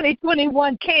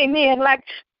 2021 came in. Like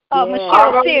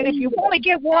Michelle said, if you want to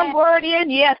get one word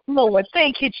in, yes, Lord.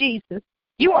 Thank you, Jesus.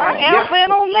 You are Alpha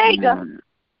and Omega.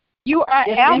 You are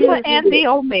Alpha and the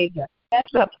Omega.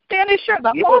 That's the finisher, the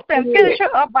author and finisher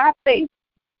of our faith.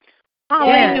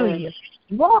 Hallelujah.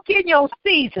 Walk in your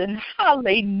season.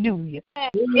 Hallelujah.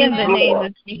 In the name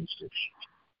of Jesus.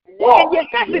 And you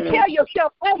got to tell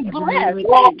yourself, I'm blessed.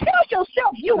 Tell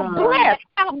yourself, you're blessed.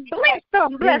 I'm blessed.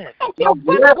 I'm blessed. I don't care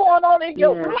what's going on in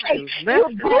your life. You're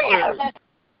blessed.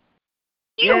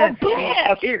 You're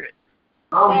blessed.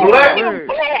 I'm blessed. You're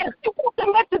blessed. You want to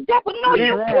let the devil know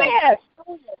you're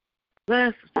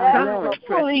blessed.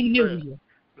 Hallelujah.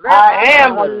 I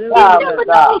am a child of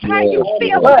God. How you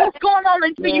feel, what's going on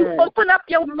until you open up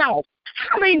your mouth.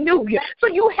 Hallelujah. So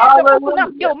you have to open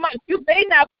up your mouth. You may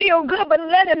not feel good, but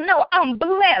let him know I'm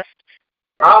blessed.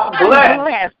 I'm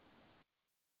blessed.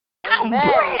 I'm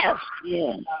blessed.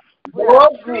 Yes.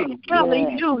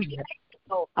 Hallelujah.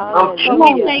 So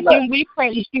we thank you and we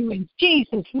praise you in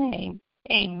Jesus' name.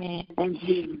 Amen. In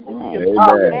Jesus' name.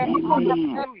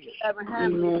 Amen.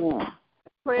 Amen.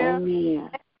 Prayer. Amen.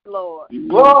 Lord.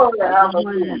 Glory,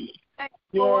 hallelujah.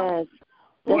 Yes.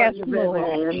 Yes, Lord.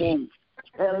 Amen.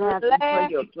 For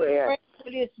your prayer.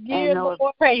 for this year, Lord.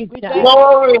 Praise We God. thank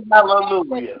Glory, you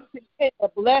hallelujah. to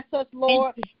bless us,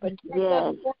 Lord. Protect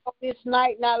Yes. us on this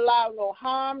night, not allow no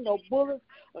harm, no bullets,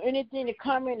 or anything to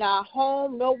come in our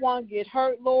home. No one get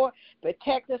hurt, Lord.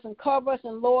 Protect us and cover us,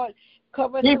 and Lord,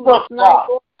 cover us Keep through us, this night, God.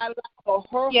 Lord. Not allow for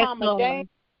her Yes, harm or Lord. danger.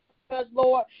 Us,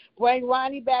 Lord, bring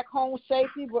Ronnie back home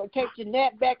safely. Take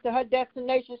Jeanette back to her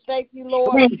destination safely,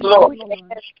 Lord. Please, Lord.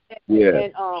 Yeah.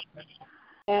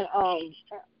 And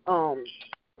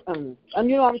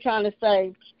you know what I'm trying to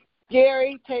say.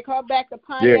 Jerry, take her back to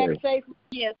Pontiac safely.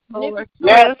 Yes, Lord.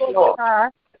 Yes, Lord.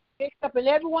 Up and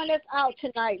everyone that's out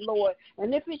tonight, Lord.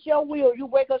 And if it's your will, you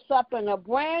wake us up in a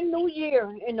brand new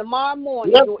year in tomorrow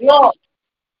morning. Yes, Lord.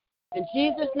 In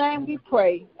Jesus' name we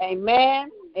pray.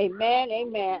 Amen. Amen.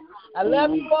 Amen. I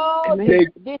love you all. Take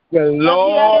the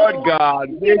Lord God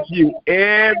with you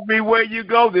everywhere you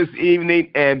go this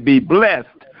evening, and be blessed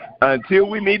until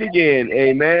we meet again.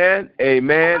 Amen.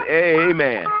 Amen.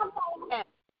 Amen.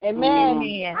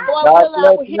 Amen. God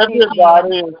bless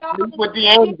everybody and sleep with the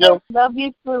angels. Love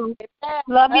you too.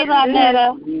 Love you,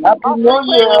 Lynetta. Happy New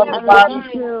Year, everybody. Love you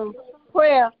too.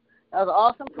 Prayer. That was an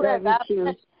awesome prayer. Love you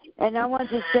too. And I want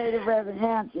to say to Reverend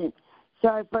Hampton,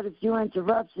 sorry for the few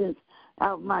interruptions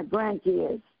of my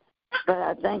grandkids, but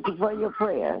I thank you for your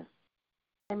prayer.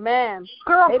 Amen.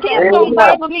 Girl, kids don't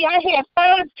bother me. I had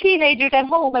 5 teenagers at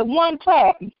home at one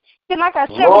time. Then I got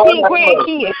 17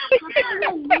 grandkids.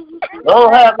 So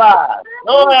have I.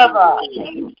 So have I.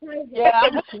 Yeah.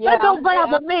 That don't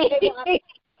bother me.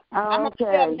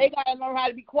 Okay. They gotta learn how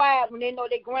to be quiet when they know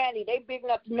their granny. They big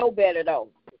enough to know better though.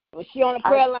 When she on the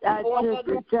prayer line, I took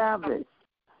the tablets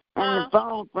and the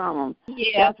phone from them.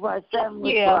 Yeah. That's why 7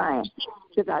 was crying.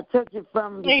 Because I took it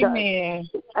from him because Amen.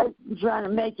 I'm trying to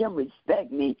make him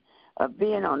respect me of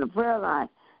being on the prayer line.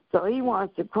 So he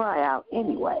wants to cry out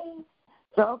anyway.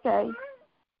 So, okay.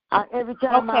 Every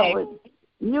time I would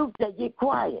mute, they get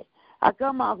quiet. I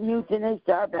come off mute and they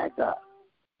start back up.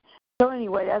 So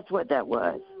anyway, that's what that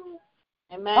was.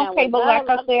 Amen. Okay, but like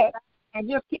I said,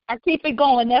 I keep it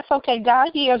going. That's okay.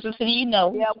 God hears us, and you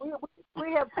know. Yeah,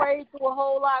 we have prayed through a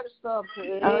whole lot of stuff.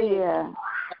 Oh, yeah.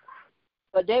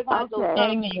 But they're going to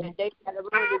Amen. They got to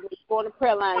learn to go on the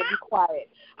prayer line and be quiet.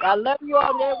 I love you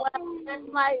all there.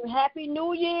 Happy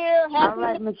New Year. All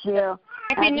right, Michelle.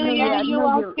 Happy New Year to you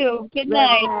all, too. Good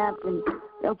night.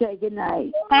 Okay, good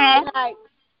night. Huh? Good night.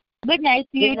 Good night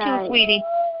to you, too, sweetie.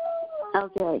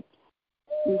 Okay.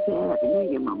 You say Happy New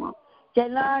Year, Mama.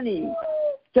 Jelani,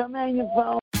 come on your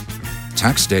phone.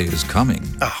 Tax day is coming.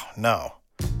 Oh, no.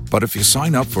 But if you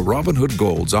sign up for Robinhood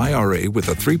Gold's IRA with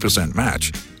a 3%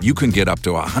 match, you can get up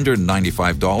to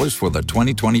 $195 for the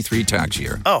 2023 tax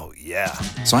year. Oh, yeah.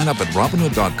 Sign up at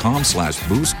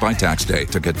Robinhood.com/boost by tax day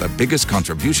to get the biggest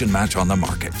contribution match on the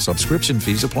market. Subscription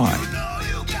fees apply.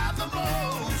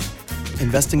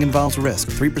 Investing involves risk.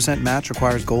 3% match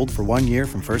requires gold for 1 year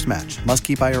from first match. Must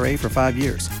keep IRA for 5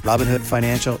 years. Robinhood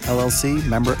Financial, LLC,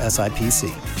 member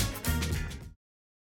SIPC.